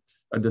make a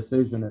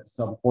decision at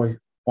some point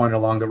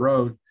along the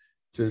road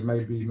to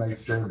maybe make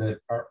sure that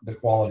the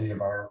quality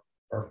of our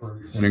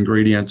fruits and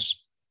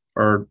ingredients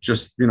are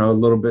just, a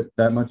little bit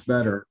that much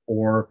better,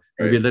 or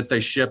maybe that they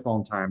ship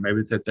on time,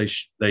 maybe that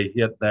they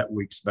hit that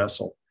week's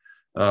vessel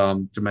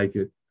to make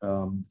it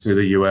to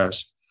the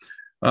U.S.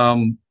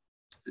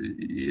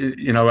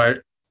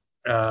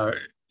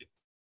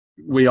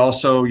 We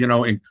also,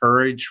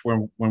 encourage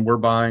when we're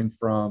buying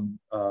from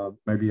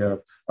maybe a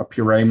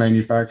puree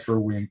manufacturer,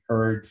 we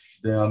encourage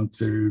them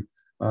to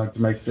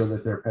make sure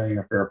that they're paying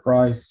a fair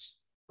price,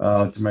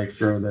 to make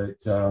sure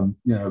that,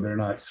 they're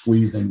not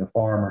squeezing the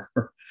farmer,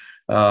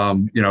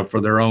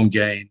 for their own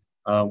gain.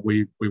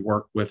 We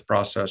work with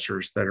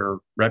processors that are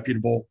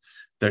reputable,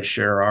 that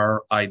share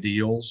our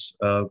ideals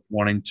of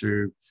wanting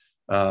to,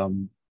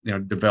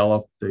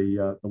 develop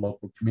the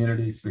local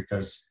communities,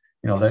 because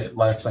the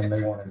last thing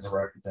they want is a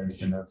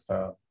reputation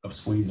of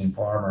squeezing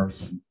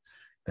farmers, and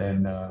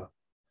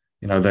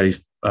then they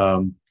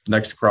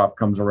next crop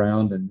comes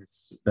around and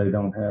they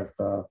don't have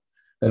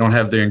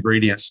the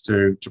ingredients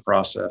to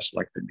process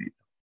like they need.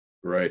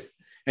 Right.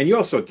 And you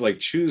also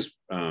choose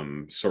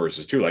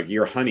sources too. Like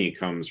your honey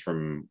comes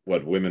from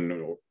what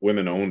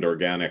women owned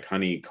organic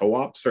honey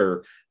co-ops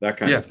or that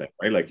kind of thing,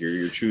 right? Like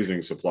you're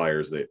choosing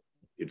suppliers that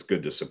it's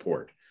good to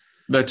support.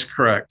 That's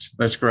correct.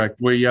 That's right.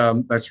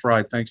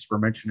 Thanks for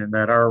mentioning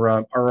that.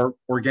 Our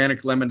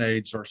organic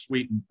lemonades are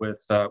sweetened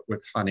with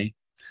honey.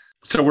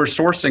 So we're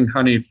sourcing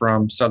honey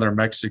from southern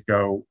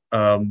Mexico,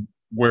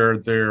 where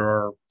there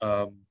are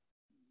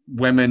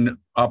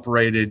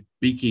women-operated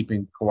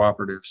beekeeping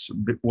cooperatives,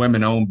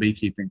 women-owned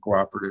beekeeping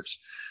cooperatives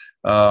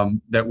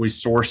that we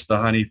source the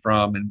honey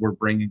from, and we're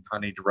bringing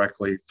honey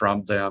directly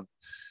from them.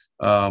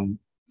 And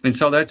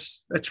so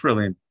that's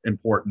really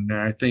important.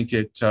 And I think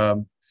it,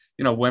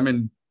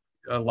 women,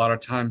 a lot of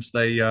times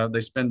they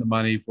spend the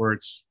money where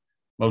it's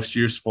most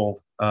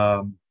useful,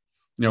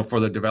 for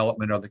the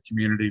development of the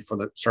community,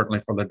 certainly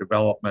for the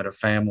development of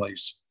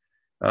families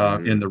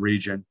in the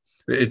region.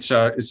 It's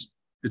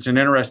an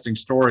interesting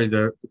story.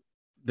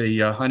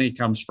 The honey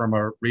comes from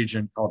a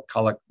region called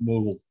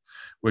Calakmul,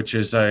 which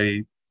is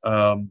it's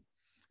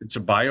a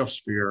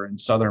biosphere in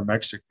southern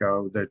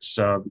Mexico that's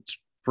it's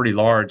pretty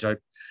large. I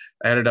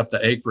added up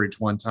the acreage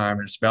one time,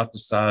 and it's about the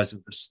size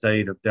of the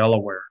state of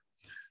Delaware.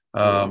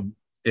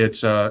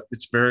 It's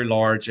very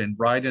large, and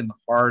right in the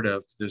heart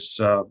of this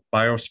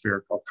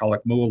biosphere called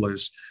Calakmul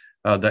is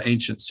the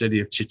ancient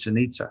city of Chichen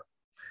Itza.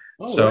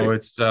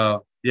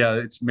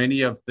 It's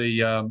many of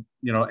the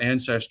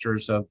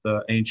ancestors of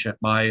the ancient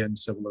Mayan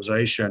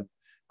civilization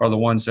are the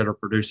ones that are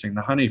producing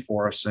the honey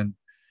for us, and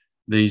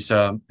these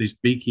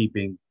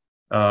beekeeping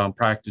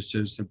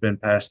practices have been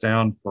passed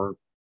down for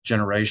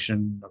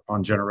generation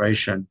upon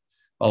generation,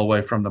 all the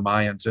way from the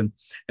Mayans.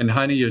 And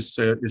honey is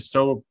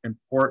so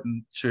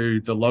important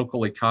to the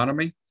local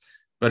economy,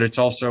 but it's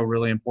also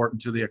really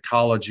important to the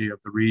ecology of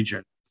the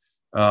region.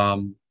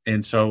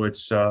 And so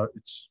it's a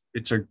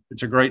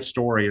great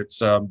story.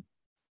 It's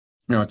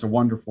it's a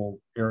wonderful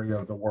area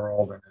of the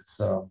world, and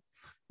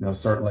it's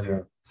certainly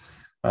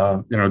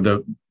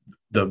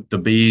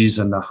the bees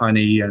and the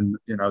honey, and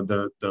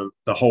the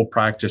whole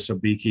practice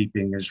of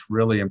beekeeping is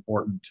really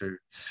important to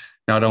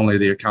not only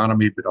the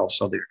economy but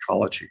also the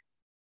ecology.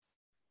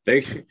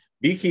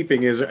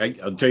 Beekeeping is,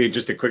 I'll tell you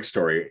just a quick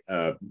story,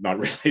 not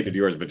related to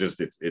yours, but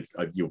just it's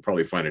you'll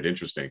probably find it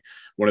interesting.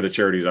 One of the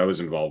charities I was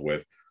involved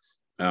with,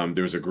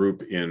 there was a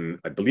group in,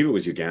 I believe it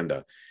was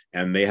Uganda,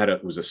 and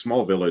it was a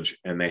small village,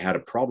 and they had a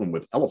problem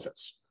with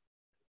elephants.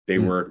 They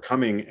were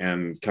coming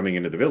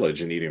into the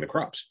village and eating the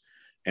crops.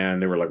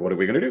 And they were like, what are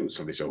we going to do?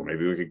 Somebody said, well,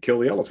 maybe we could kill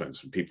the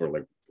elephants. And people are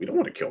like, we don't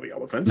want to kill the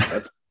elephants.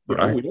 That's,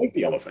 right. We like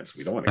the elephants.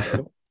 We don't want to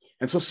kill them.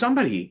 And so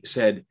somebody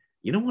said,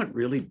 you know what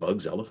really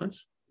bugs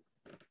elephants?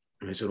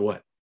 And I said,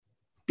 what?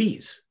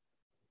 Bees.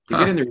 They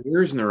get in their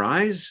ears and their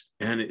eyes,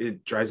 and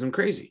it drives them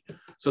crazy.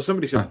 So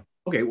somebody said,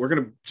 okay, we're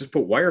going to just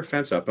put wire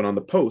fence up, and on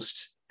the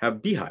posts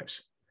have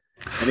beehives.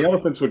 And the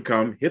elephants would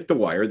come, hit the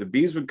wire, the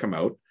bees would come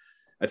out,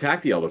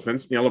 attack the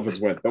elephants. The elephants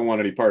went, don't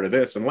want any part of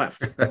this, and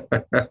left.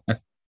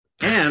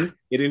 And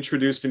it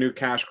introduced a new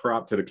cash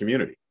crop to the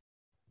community.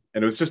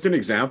 And it was just an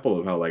example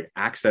of how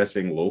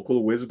accessing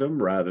local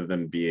wisdom rather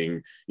than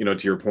being, to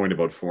your point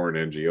about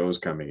foreign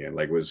NGOs coming in,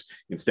 it was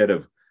instead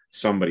of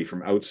somebody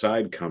from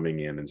outside coming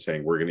in and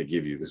saying, we're going to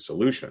give you the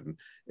solution.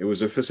 It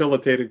was a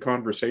facilitated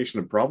conversation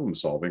and problem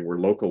solving where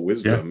local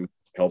wisdom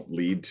helped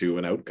lead to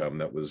an outcome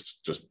that was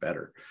just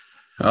better.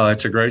 Oh,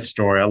 that's a great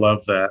story. I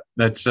love that.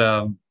 That's,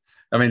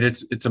 I mean,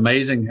 it's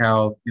amazing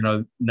how,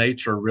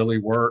 nature really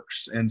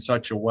works in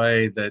such a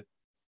way that,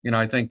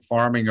 I think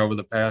farming over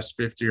the past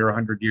 50 or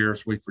 100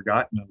 years, we've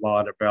forgotten a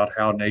lot about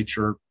how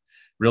nature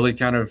really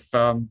kind of,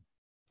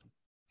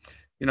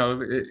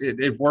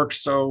 it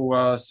works so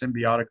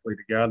symbiotically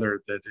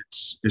together that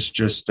it's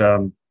just,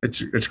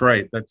 it's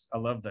great. I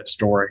love that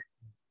story.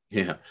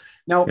 Yeah.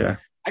 Now, yeah.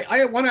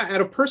 I want to,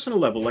 at a personal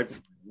level, like,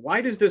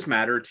 why does this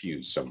matter to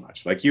you so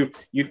much? Like you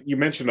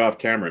mentioned off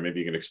camera, maybe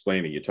you can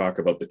explain it. You talk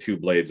about the two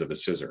blades of a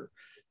scissor,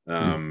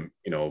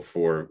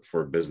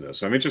 for business.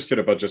 So I'm interested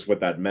about just what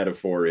that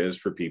metaphor is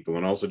for people.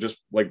 And also just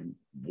like,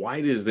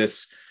 why does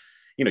this,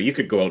 you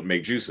could go out and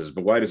make juices,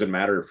 but why does it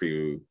matter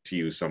to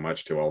you so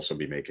much to also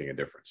be making a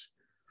difference?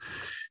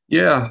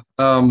 Yeah.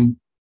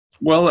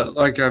 Well,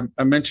 like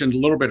I mentioned a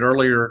little bit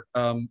earlier,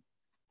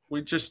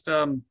 we just,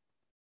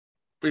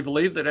 we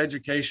believe that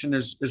education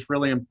is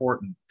really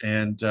important.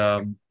 And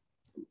I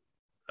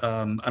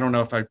don't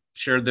know if I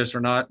shared this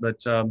or not, but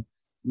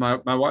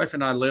my wife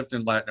and I lived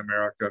in Latin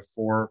America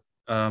for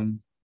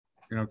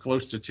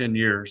close to 10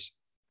 years.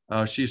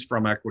 She's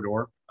from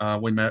Ecuador.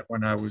 We met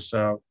when I was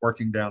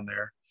working down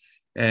there,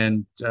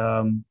 and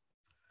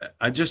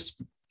I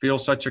just feel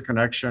such a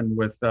connection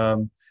with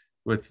the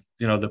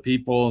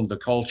people and the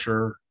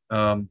culture.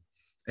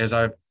 As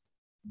I've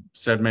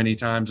said many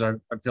times, I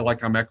feel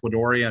like I'm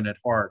Ecuadorian at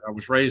heart. I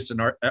was raised in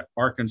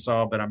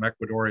Arkansas, but I'm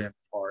Ecuadorian at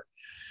heart.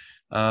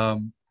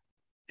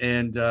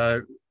 And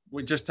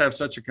we just have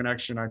such a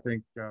connection, I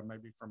think,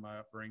 maybe from my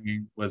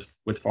upbringing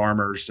with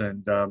farmers.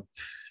 And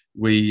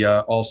we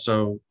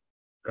also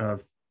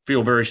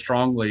feel very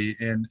strongly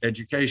in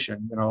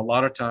education. A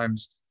lot of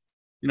times,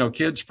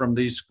 kids from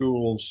these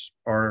schools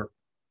are,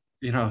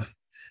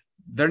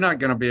 they're not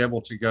going to be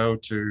able to go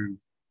to,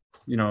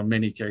 in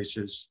many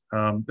cases,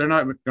 they're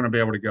not going to be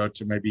able to go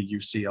to maybe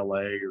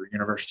UCLA or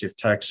University of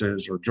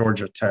Texas or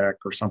Georgia Tech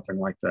or something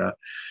like that,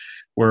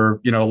 where,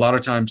 a lot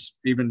of times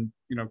even,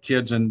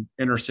 kids in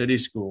inner city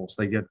schools,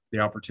 they get the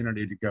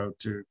opportunity to go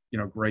to,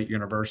 great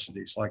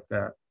universities like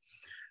that.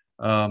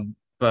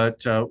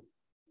 But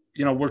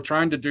we're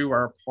trying to do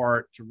our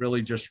part to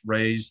really just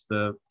raise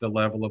the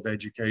level of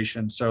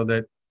education so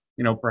that,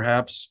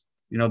 perhaps,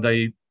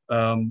 they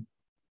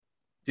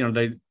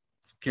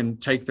can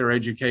take their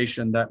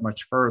education that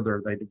much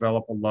further. They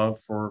develop a love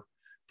for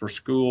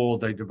school.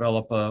 They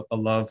develop a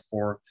love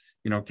for,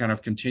 kind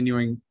of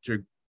continuing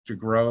to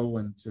grow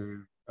and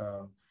to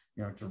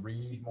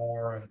read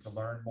more and to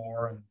learn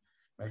more. And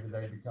maybe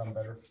they become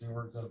better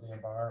stewards of the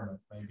environment.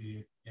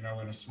 Maybe, in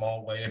a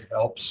small way, it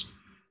helps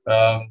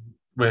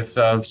with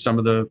some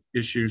of the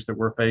issues that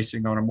we're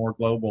facing on a more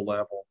global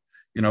level,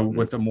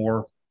 with a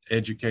more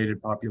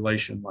educated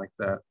population like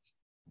that.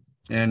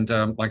 And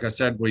like I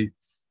said, we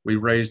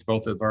raised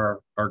both of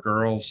our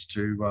girls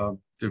to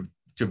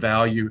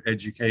value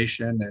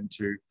education and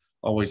to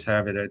always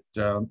have it at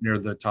near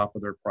the top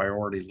of their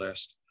priority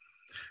list.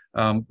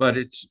 But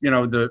it's,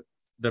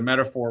 the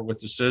metaphor with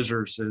the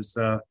scissors is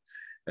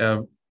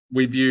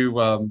we view,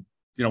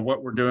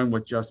 what we're doing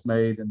with Just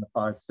Made and the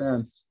 5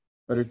 cents,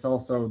 but it's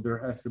also, there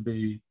has to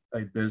be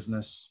a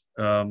business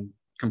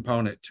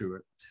component to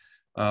it.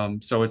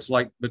 So it's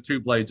like the two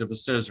blades of a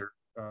scissor.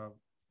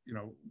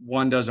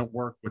 One doesn't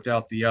work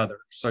without the other.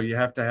 So you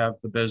have to have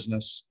the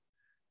business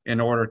in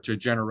order to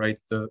generate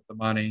the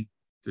money,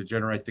 to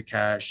generate the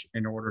cash,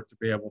 in order to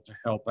be able to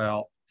help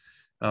out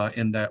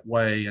in that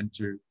way, and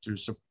to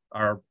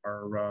our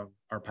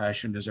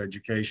passion is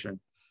education.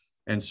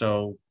 And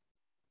so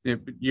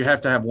you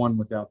have to have one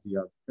without the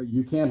other.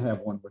 You can't have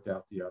one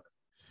without the other.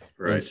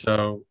 Right. And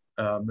so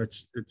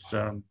that's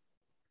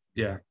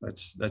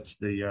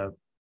the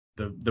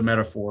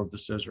metaphor of the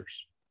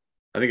scissors.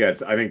 I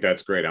think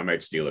that's great. I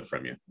might steal it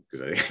from you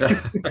because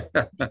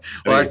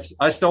well,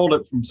 I stole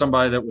it from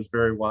somebody that was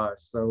very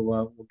wise. So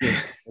we'll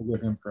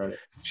give him credit.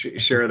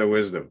 Share the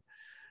wisdom.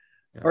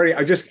 Yeah. All right.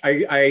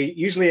 I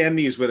usually end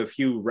these with a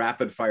few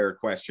rapid fire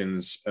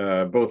questions,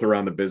 both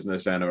around the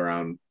business and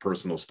around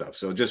personal stuff.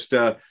 So just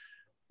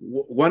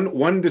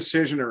one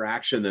decision or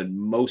action that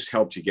most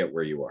helped you get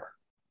where you are.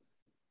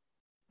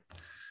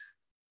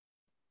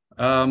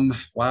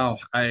 Wow.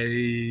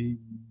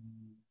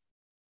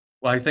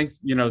 I think,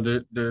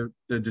 the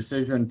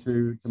decision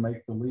to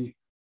make the leap,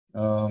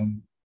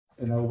 when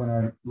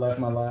I left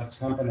my last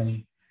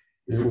company,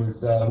 it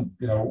was,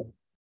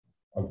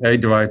 okay,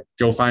 do I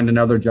go find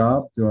another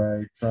job? Do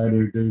I try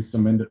to do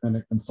some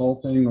independent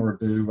consulting, or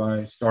do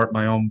I start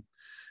my own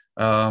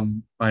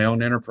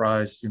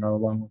enterprise,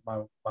 along with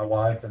my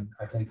wife? And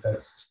I think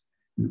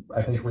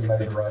we made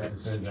the right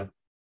decision.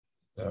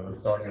 So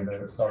starting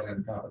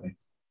the company.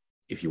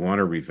 If you want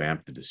to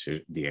revamp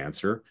the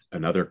answer,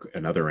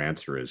 another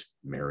answer is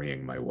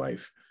marrying my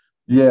wife.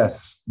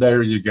 Yes,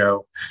 there you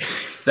go.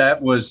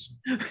 That was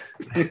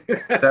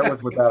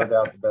without a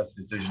doubt the best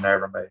decision I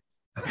ever made.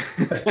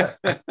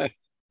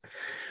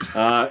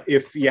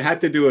 If you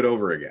had to do it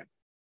over again,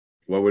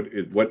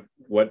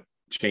 what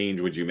change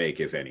would you make,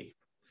 if any?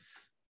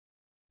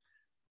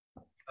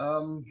 I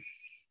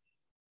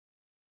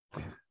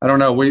don't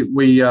know.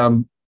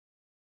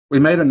 we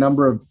made a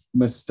number of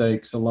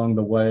mistakes along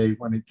the way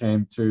when it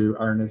came to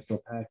our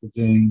initial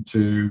packaging,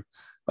 to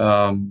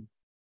the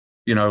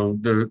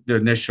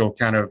initial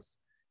kind of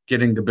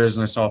getting the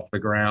business off the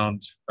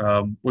ground.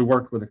 We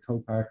worked with a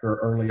co-packer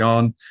early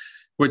on,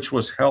 which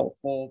was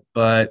helpful,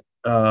 but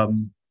now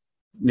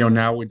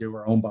we do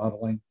our own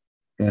bottling,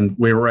 and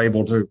we were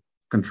able to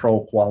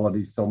control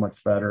quality so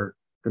much better,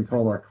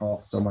 control our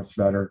costs so much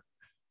better.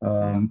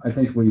 I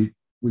think we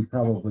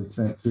probably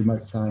spent too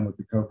much time with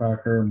the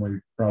co-packer, and we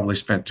probably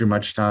spent too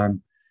much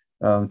time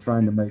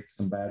trying to make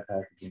some bad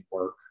packaging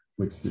work,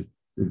 which it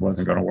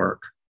wasn't going to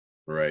work.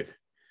 Right.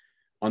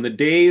 On the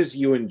days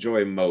you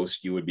enjoy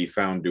most, you would be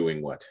found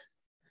doing what?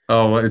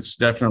 Oh, it's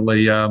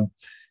definitely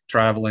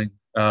traveling,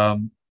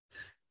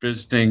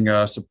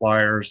 visiting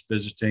suppliers,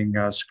 visiting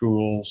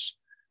schools.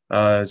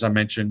 As I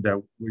mentioned,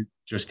 we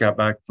just got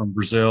back from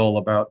Brazil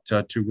about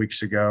 2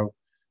 weeks ago.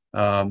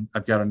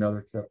 I've got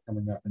another trip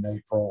coming up in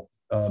April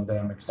that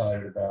I'm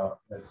excited about.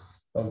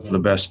 Those are the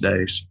best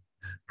days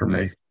for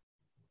me.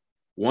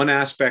 One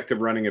aspect of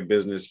running a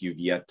business you've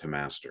yet to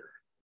master?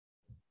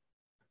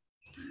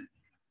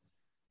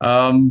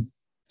 I'm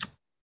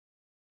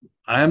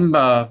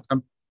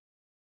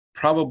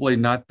probably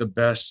not the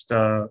best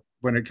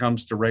when it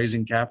comes to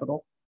raising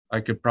capital. I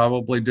could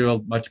probably do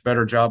a much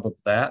better job of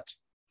that.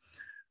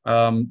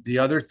 The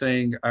other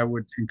thing I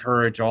would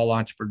encourage all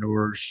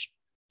entrepreneurs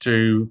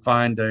to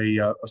find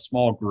a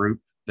small group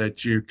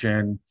that you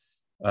can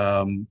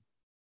of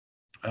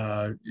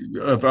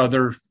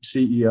other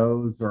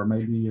CEOs, or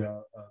maybe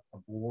a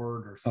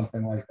board or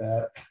something like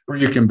that, where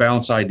you can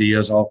bounce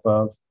ideas off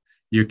of.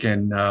 You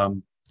can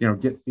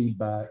get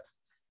feedback,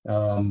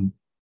 and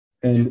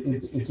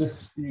it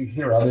just, you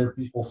hear other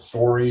people's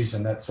stories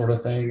and that sort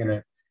of thing, and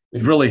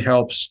it really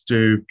helps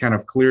to kind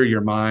of clear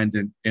your mind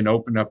and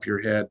open up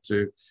your head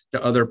to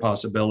other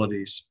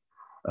possibilities.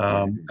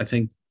 I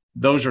think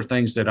those are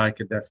things that I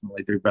could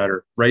definitely do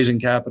better: raising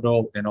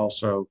capital and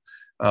also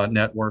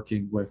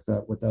networking with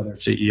other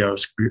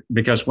CEOs.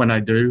 Because when I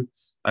do,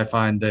 I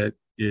find that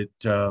it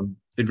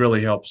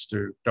really helps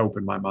to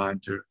open my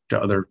mind to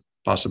other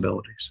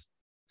possibilities.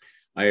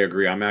 I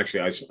agree.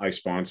 I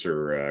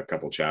sponsor a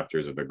couple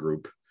chapters of a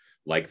group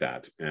like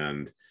that,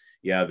 and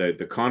yeah,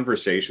 the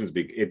conversations,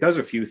 it does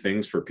a few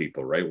things for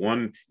people, right?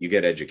 One, you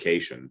get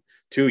education.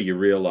 Two, you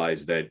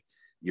realize that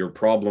your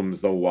problems,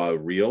 though while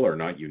real, are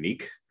not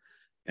unique,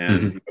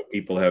 and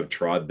people have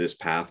trod this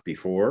path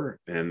before,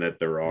 and that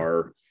there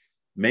are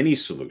many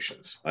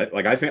solutions. I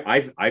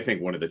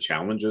think one of the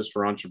challenges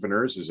for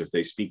entrepreneurs is if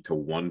they speak to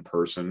one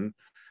person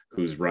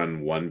who's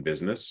run one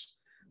business,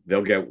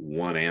 they'll get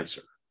one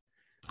answer.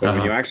 But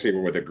when you actually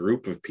were with a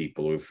group of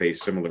people who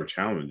face similar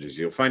challenges,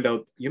 you'll find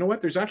out, you know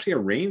what, there's actually a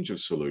range of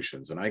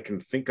solutions, and I can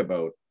think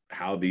about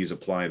how these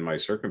apply in my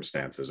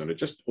circumstances, and it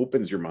just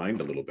opens your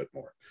mind a little bit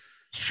more.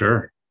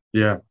 Sure.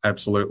 Yeah,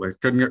 absolutely.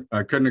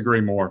 I couldn't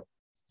agree more.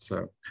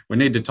 So we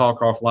need to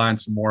talk offline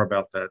some more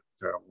about that,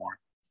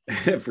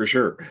 Warren. For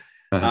sure.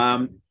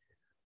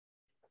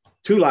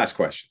 Two last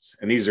questions,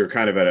 and these are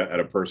kind of at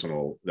the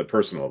personal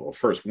level.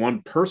 First,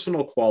 one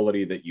personal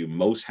quality that you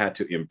most had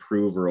to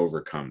improve or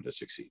overcome to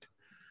succeed.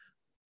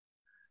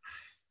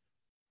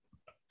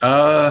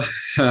 I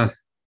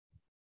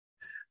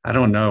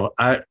don't know.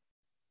 I've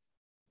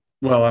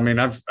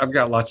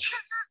got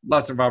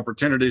lots of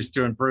opportunities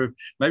to improve.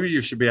 Maybe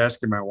you should be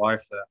asking my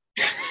wife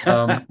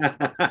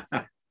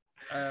that.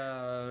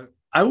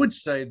 I would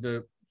say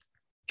the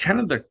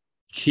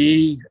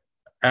key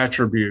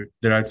attribute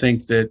that I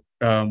think that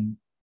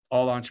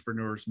all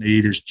entrepreneurs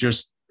need is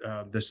just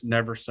this: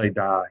 never say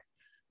die.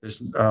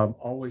 This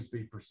always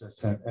be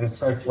persistent, and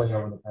especially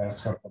over the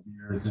past couple of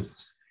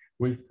years,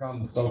 we've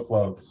come so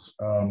close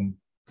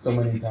so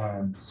many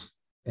times,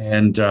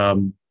 and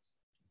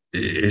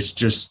it's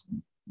just,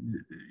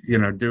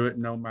 do it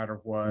no matter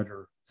what.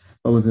 Or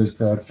what was it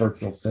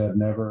Churchill said?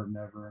 Never,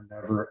 never,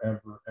 never,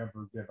 ever,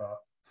 ever give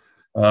up.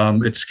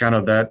 It's kind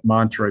of that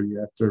mantra you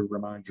have to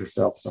remind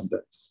yourself some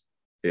days.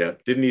 Yeah.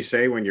 Didn't he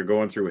say, when you're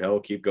going through hell,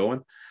 keep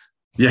going?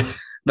 Yeah,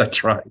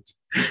 that's right.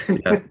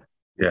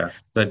 Yeah.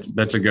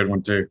 That's a good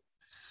one too.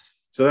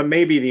 So that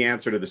may be the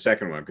answer to the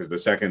second one, because the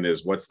second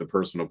is, what's the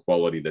personal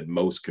quality that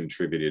most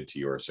contributed to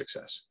your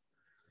success?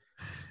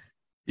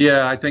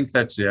 Yeah, I think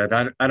that's it.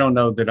 I don't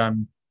know that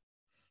I'm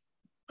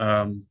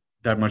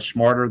that much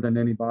smarter than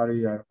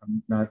anybody.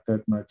 I'm not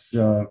that much.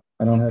 I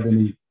don't have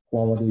any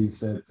qualities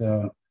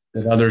that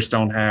others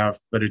don't have,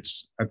 but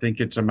I think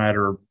it's a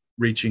matter of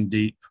reaching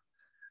deep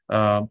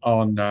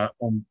on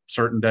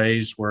certain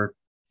days where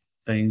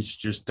things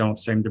just don't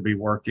seem to be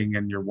working,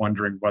 and you're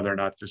wondering whether or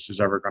not this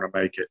is ever going to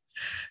make it.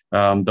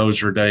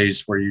 Those are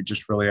days where you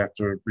just really have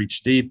to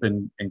reach deep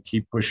and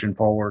keep pushing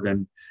forward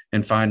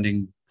and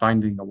finding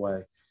a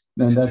way.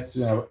 And that's,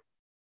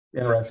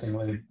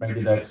 interestingly,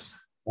 maybe that's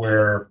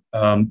where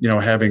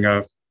having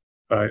a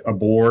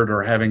board,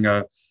 or having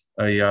a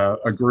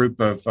group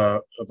of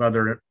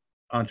other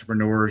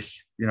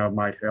entrepreneurs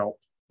might help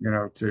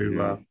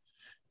to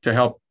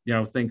help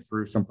think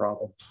through some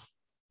problems.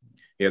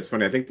 Yeah, it's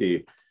funny. I think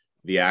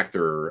the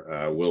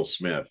actor Will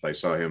Smith, I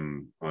saw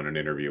him on an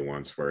interview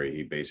once where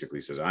he basically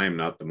says, I am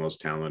not the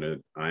most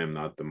talented, I am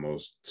not the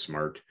most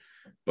smart,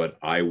 but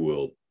I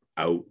will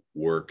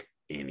outwork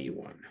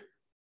anyone.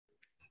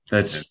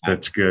 That's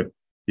good.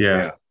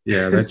 Yeah.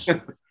 That's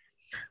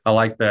I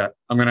like that.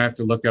 I'm gonna have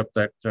to look up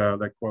that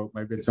quote.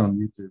 Maybe it's on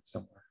YouTube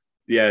somewhere.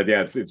 Yeah,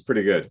 it's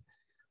pretty good.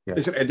 Yeah.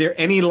 Are there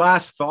any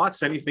last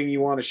thoughts? Anything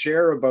you want to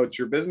share about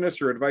your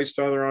business or advice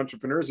to other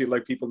entrepreneurs you'd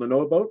like people to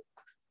know about?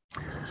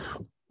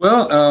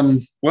 Well,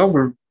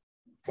 we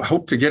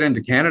hope to get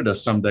into Canada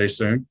someday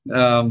soon.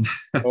 I'm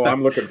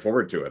looking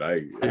forward to it.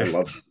 I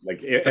love it.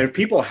 Like, and if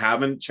people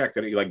haven't checked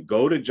it, like,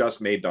 go to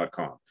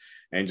justmade.com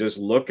and just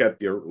look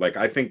at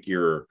I think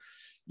your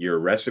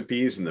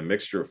recipes and the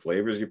mixture of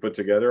flavors you put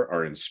together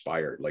are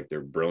inspired. Like,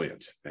 they're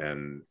brilliant.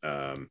 And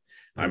I'm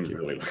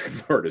really looking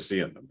forward to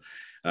seeing them.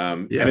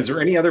 And is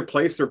there any other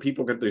place where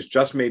people can, there's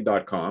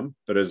justmade.com,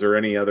 but is there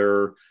any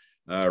other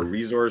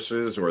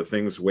resources or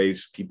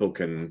ways people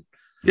can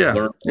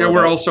learn?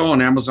 We're also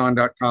on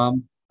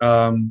Amazon.com.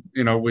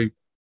 We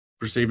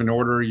receive an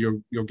order,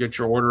 you'll get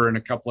your order in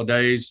a couple of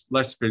days.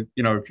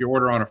 If you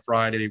order on a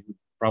Friday, we'd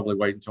probably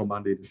wait until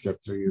Monday to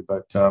ship to you.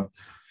 But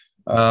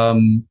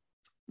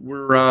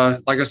we're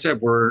like I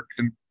said, we're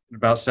in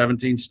about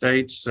 17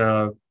 states.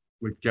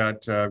 We've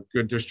got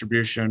good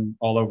distribution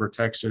all over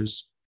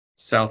Texas,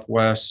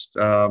 Southwest,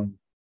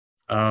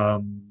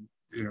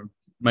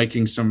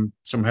 making some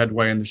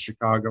headway in the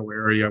Chicago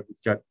area.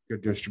 We've got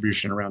good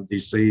distribution around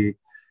DC,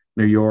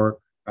 New York.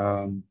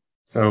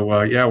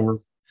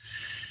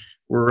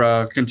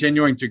 We're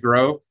continuing to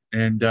grow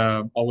and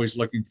always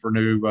looking for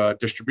new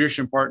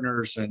distribution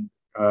partners and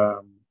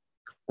of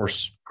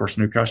course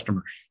new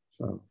customers.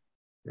 So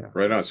yeah.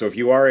 Right on. So if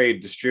you are a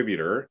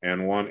distributor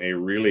and want a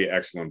really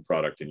excellent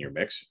product in your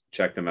mix,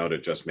 check them out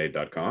at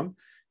justmade.com.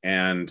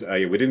 And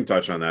we didn't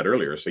touch on that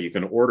earlier. So you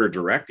can order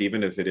direct,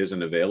 even if it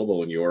isn't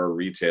available in your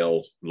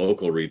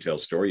local retail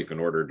store, you can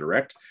order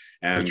direct.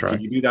 And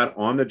Can you do that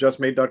on the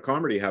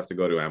justmade.com, or do you have to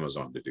go to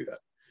Amazon to do that?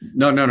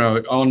 No.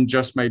 On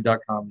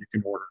justmade.com, you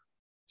can order.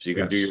 So you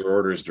can do your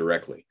orders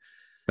directly.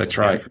 That's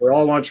right. And for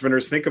all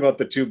entrepreneurs, think about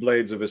the two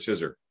blades of a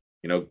scissor.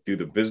 Do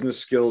the business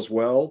skills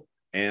well,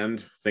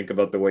 and think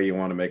about the way you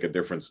want to make a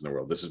difference in the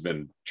world. This has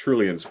been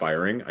truly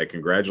inspiring. I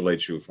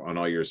congratulate you on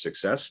all your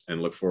success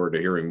and look forward to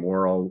hearing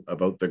more all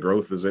about the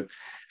growth,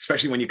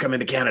 especially when you come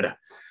into Canada.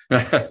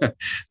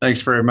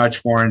 Thanks very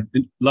much, Warren.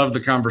 Love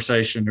the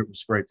conversation. It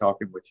was great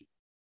talking with you.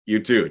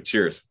 You too.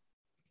 Cheers.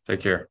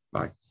 Take care.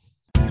 Bye.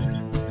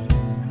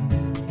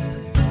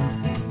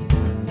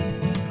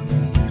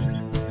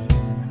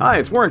 Hi,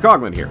 it's Warren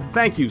Coughlin here.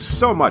 Thank you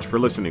so much for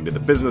listening to the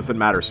Business That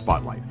Matters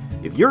Spotlight.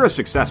 If you're a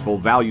successful,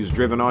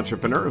 values-driven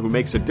entrepreneur who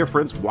makes a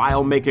difference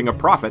while making a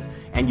profit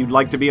and you'd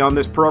like to be on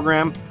this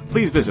program,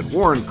 please visit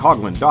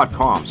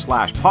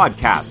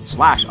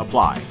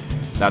warrencoughlin.com/podcast/apply.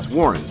 That's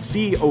Warren,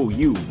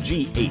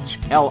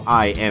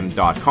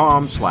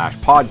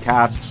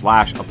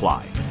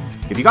 COUGHLIN.com/podcast/apply.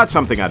 If you got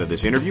something out of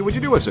this interview, would you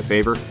do us a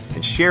favor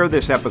and share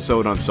this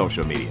episode on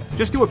social media?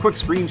 Just do a quick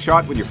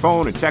screenshot with your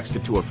phone and text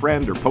it to a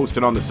friend or post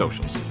it on the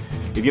socials.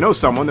 If you know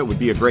someone that would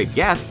be a great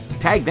guest,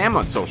 tag them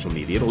on social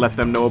media to let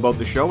them know about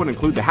the show and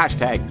include the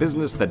hashtag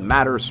Business That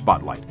Matters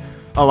Spotlight.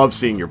 I love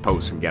seeing your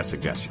posts and guest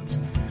suggestions.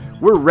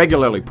 We're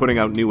regularly putting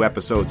out new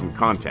episodes and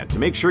content. To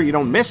make sure you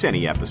don't miss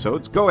any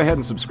episodes, go ahead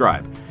and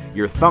subscribe.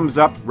 Your thumbs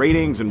up,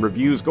 ratings, and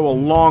reviews go a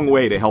long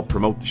way to help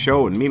promote the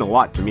show and mean a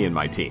lot to me and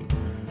my team.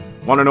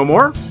 Want to know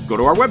more? Go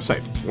to our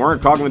website,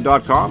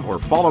 warrencoughlin.com, or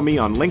follow me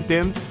on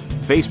LinkedIn,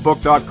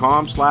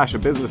 facebook.com/A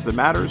Business That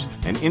Matters,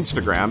 and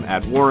Instagram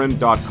at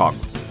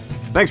warren.coughlin.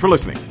 Thanks for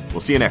listening. We'll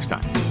see you next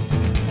time.